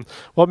 awesome.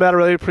 Well, Matt, I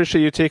really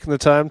appreciate you taking the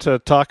time to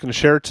talk and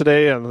share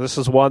today. And this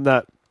is one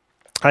that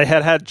I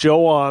had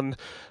Joe on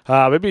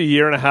maybe a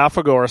year and a half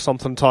ago or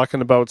something, talking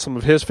about some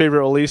of his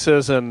favorite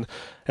releases, and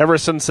ever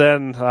since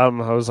then, I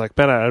was like,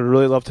 man, I'd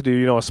really love to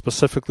do a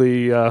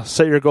specifically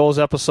Set Your Goals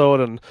episode,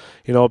 and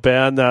a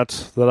band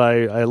that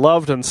I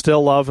loved and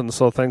still love. And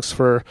so thanks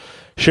for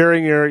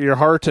sharing your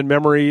heart and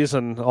memories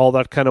and all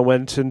that kind of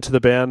went into the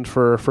band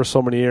for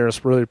so many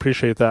years. Really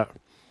appreciate that.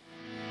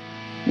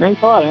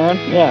 Thanks a lot, Aaron.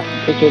 Yeah,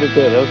 appreciate it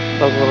too.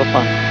 That was a lot of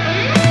fun.